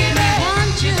make me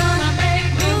want you.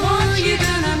 Ooh, you're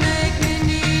gonna make me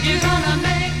need you. You're gonna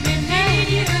make me need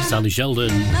you. Sandy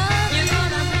Sheldon.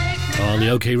 On the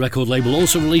OK record label,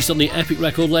 also released on the Epic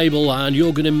record label, and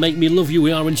You're Gonna Make Me Love You.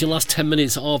 We are into the last 10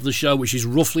 minutes of the show, which is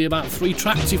roughly about 3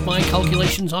 tracks if my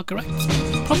calculations are correct.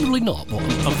 Probably not, but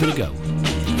I'm gonna go.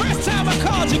 First time I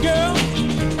called you, girl,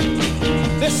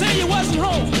 they say you wasn't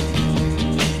wrong.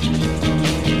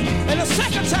 And the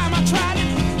second time I tried it,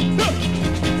 look,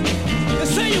 they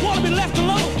say you want to be left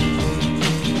alone.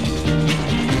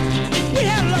 We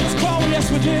had a lover's quarrel, yes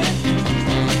we did,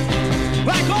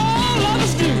 like all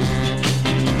lovers do.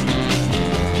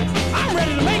 I'm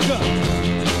ready to make up.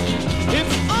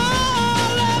 It's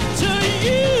all up to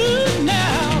you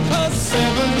now, 'cause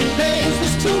 7 days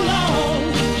is too long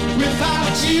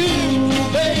without you,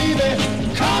 baby.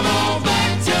 Come on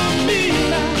back to me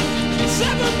now.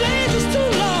 7 days is too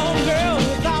long, girl,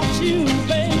 without you,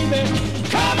 baby.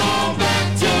 Come on back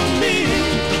to me.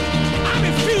 I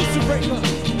refuse to break up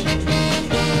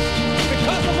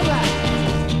because of a lie.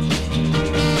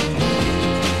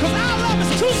 'Cause our love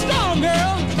is too strong,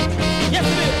 girl. Yes,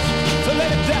 it is. So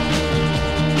let it down.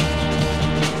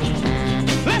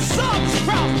 Let's solve this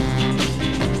problem.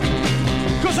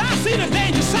 'Cause I see the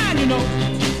danger sign, you know.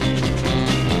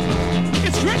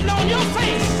 It's written on your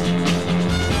face.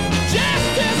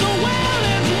 Just as well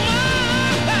as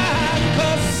mine.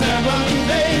 'Cause 7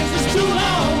 days is too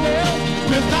long, girl,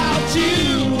 without you,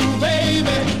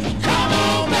 baby. Come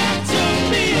on back to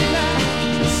me now.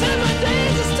 7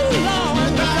 days is too long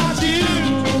without you,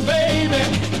 baby.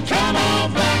 Come on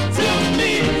back to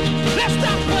me. Let's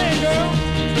stop playing, girl.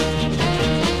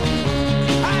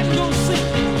 I can go see.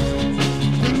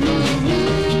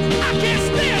 I can't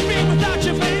stand being without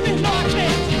you, baby. No, I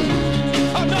can't.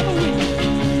 Another week.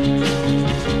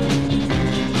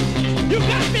 You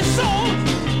got me so.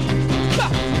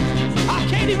 I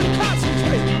can't even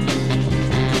concentrate.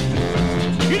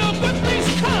 You know, good things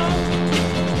come.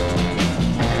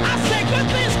 I say good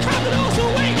things come to those who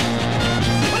wait.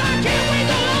 But I can't wait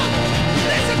no longer.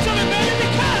 Listen to me, baby,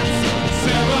 because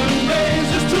 7 days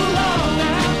is too long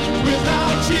now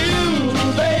without you,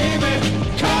 baby.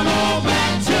 Come on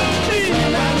back to me.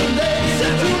 7 days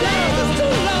is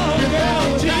too long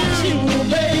without you,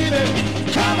 baby.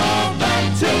 Come on back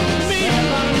to me.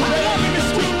 I love you,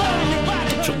 it's too long. Your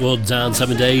body. Chuck Woods and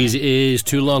 7 days is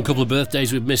too long. Couple of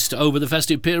birthdays we've missed over the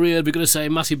festive period. We're going to say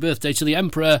massive birthday to the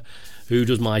Emperor, who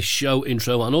does my show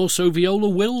intro, and also Viola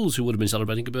Wills, who would have been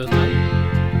celebrating a birthday.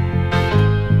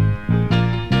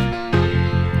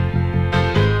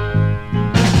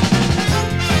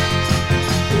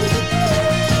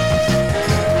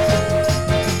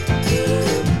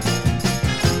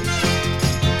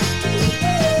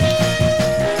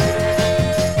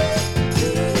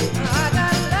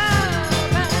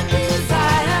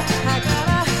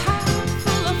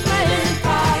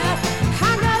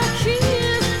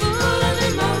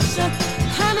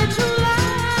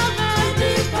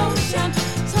 Devotion.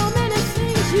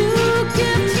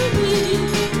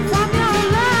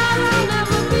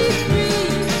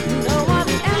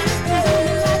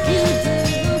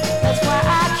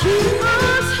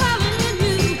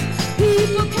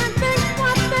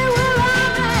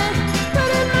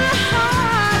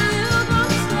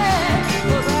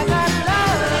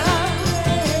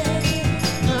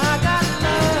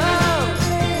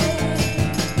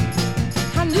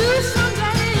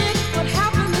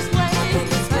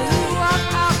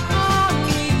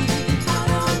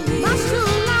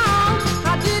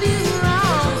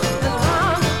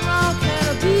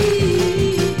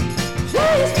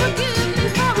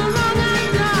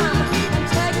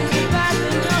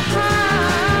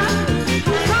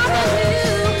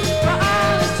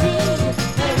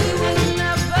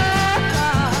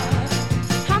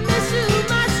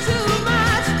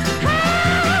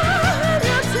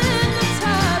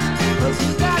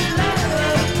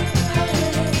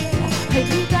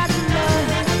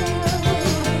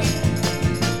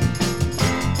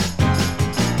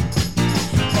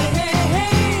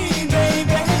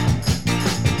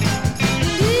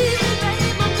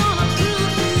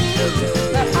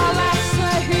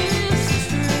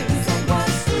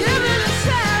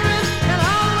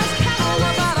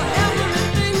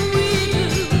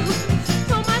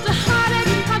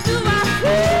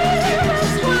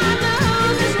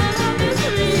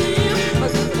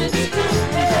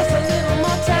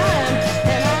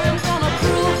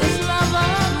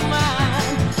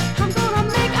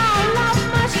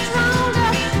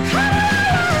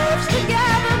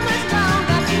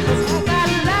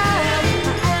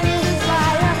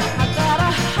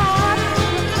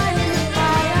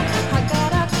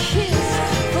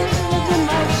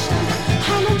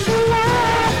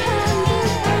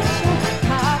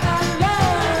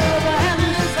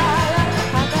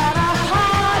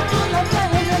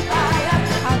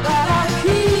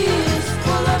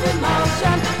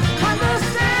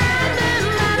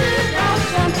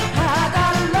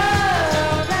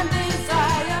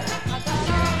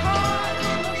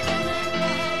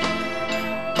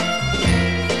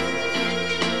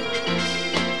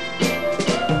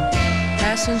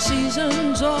 Passing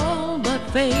seasons all but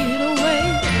fade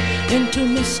away into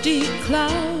misty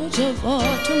clouds of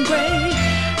autumn gray.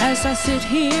 As I sit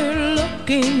here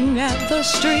looking at the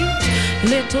street,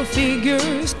 little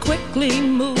figures quickly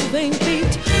moving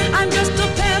feet. I'm just a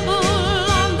pebble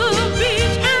on the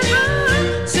beach, and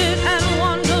I sit and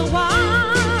wonder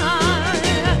why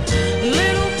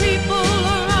little people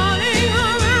are running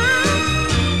around,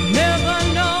 never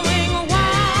knowing why.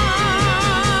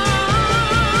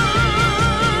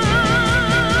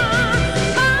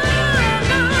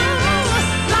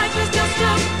 Life is just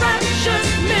a precious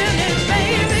minute,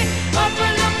 baby.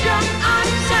 Open up your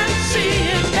eyes and see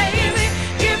it, baby.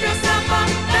 Give yourself a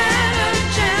better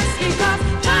chance, because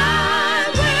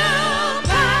time will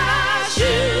pass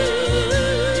you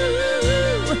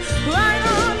right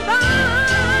on by.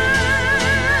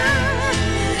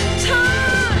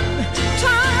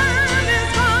 Time is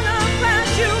gonna pass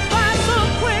you by so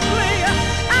quickly,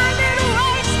 and it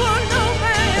waits for no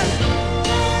man.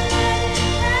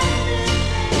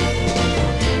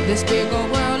 This big old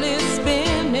world is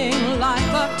spinning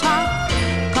like a top.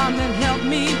 Come and help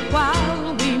me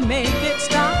while we make it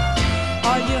stop.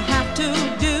 All you have to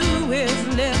do is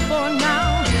live for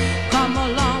now. Come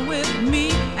along with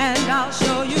me and I'll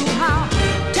show you how.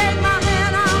 Take my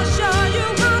hand, I'll show you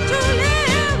how to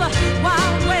live. Why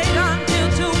wait until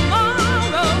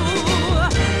tomorrow?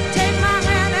 Take my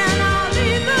hand and I'll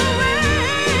lead the way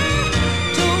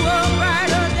to a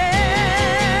brighter day.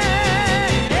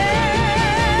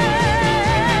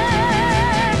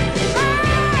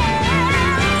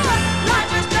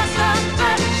 Life is just a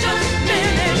precious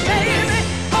minute, baby.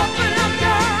 Open up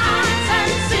your eyes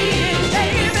and see it,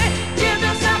 baby. Give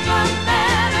yourself a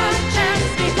better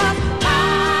chance, because time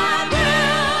will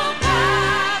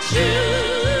pass you right on by.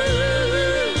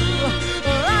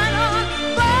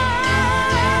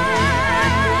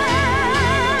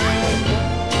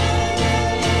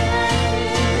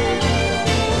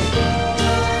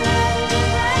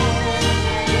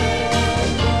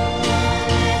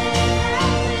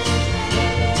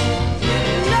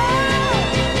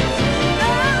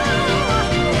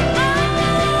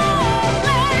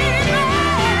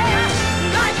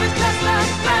 Life is just a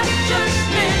precious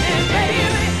minute,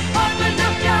 baby. Open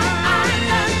up your eyes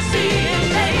and see it,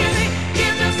 baby.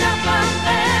 Give yourself a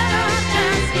better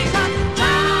chance, because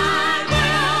time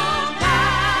will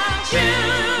pass you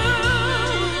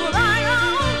right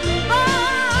on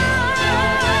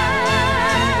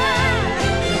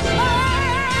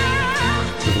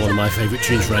With one of my favourite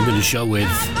tunes for ending the show with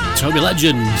Toby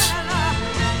Legend.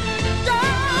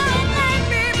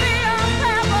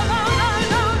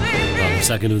 Well, the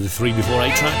second of the 3 before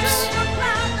 8 tracks.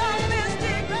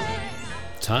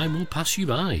 Time will pass you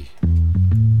by.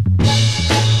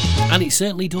 And it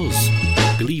certainly does.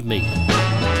 Believe me.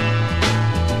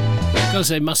 Gotta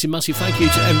say massive thank you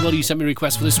to everybody who sent me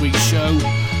requests for this week's show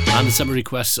and sent me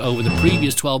requests over the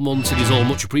previous 12 months. It is all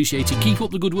much appreciated. Keep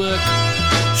up the good work.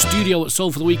 Studio at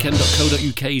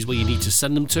soulfortheweekend.co.uk is where you need to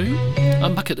send them to.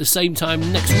 I'm back at the same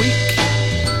time next week.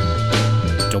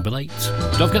 Don't be late.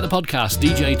 Don't forget the podcast,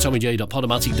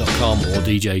 djtommyj.podomatic.com or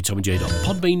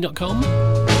djtommyj.podbean.com.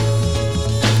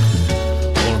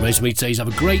 All remains for me to say is have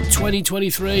a great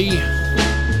 2023.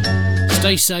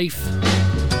 Stay safe.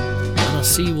 And I'll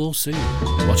see you all soon.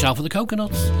 Watch out for the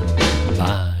coconuts.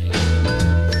 Bye.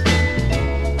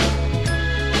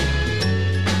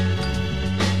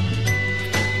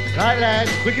 Right,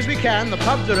 lads, quick as we can, the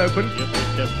pubs are open. You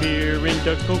put the beer in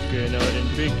the coconut and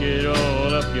drink it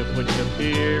all up. You put the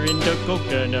beer in the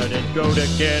coconut and throw the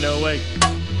can away.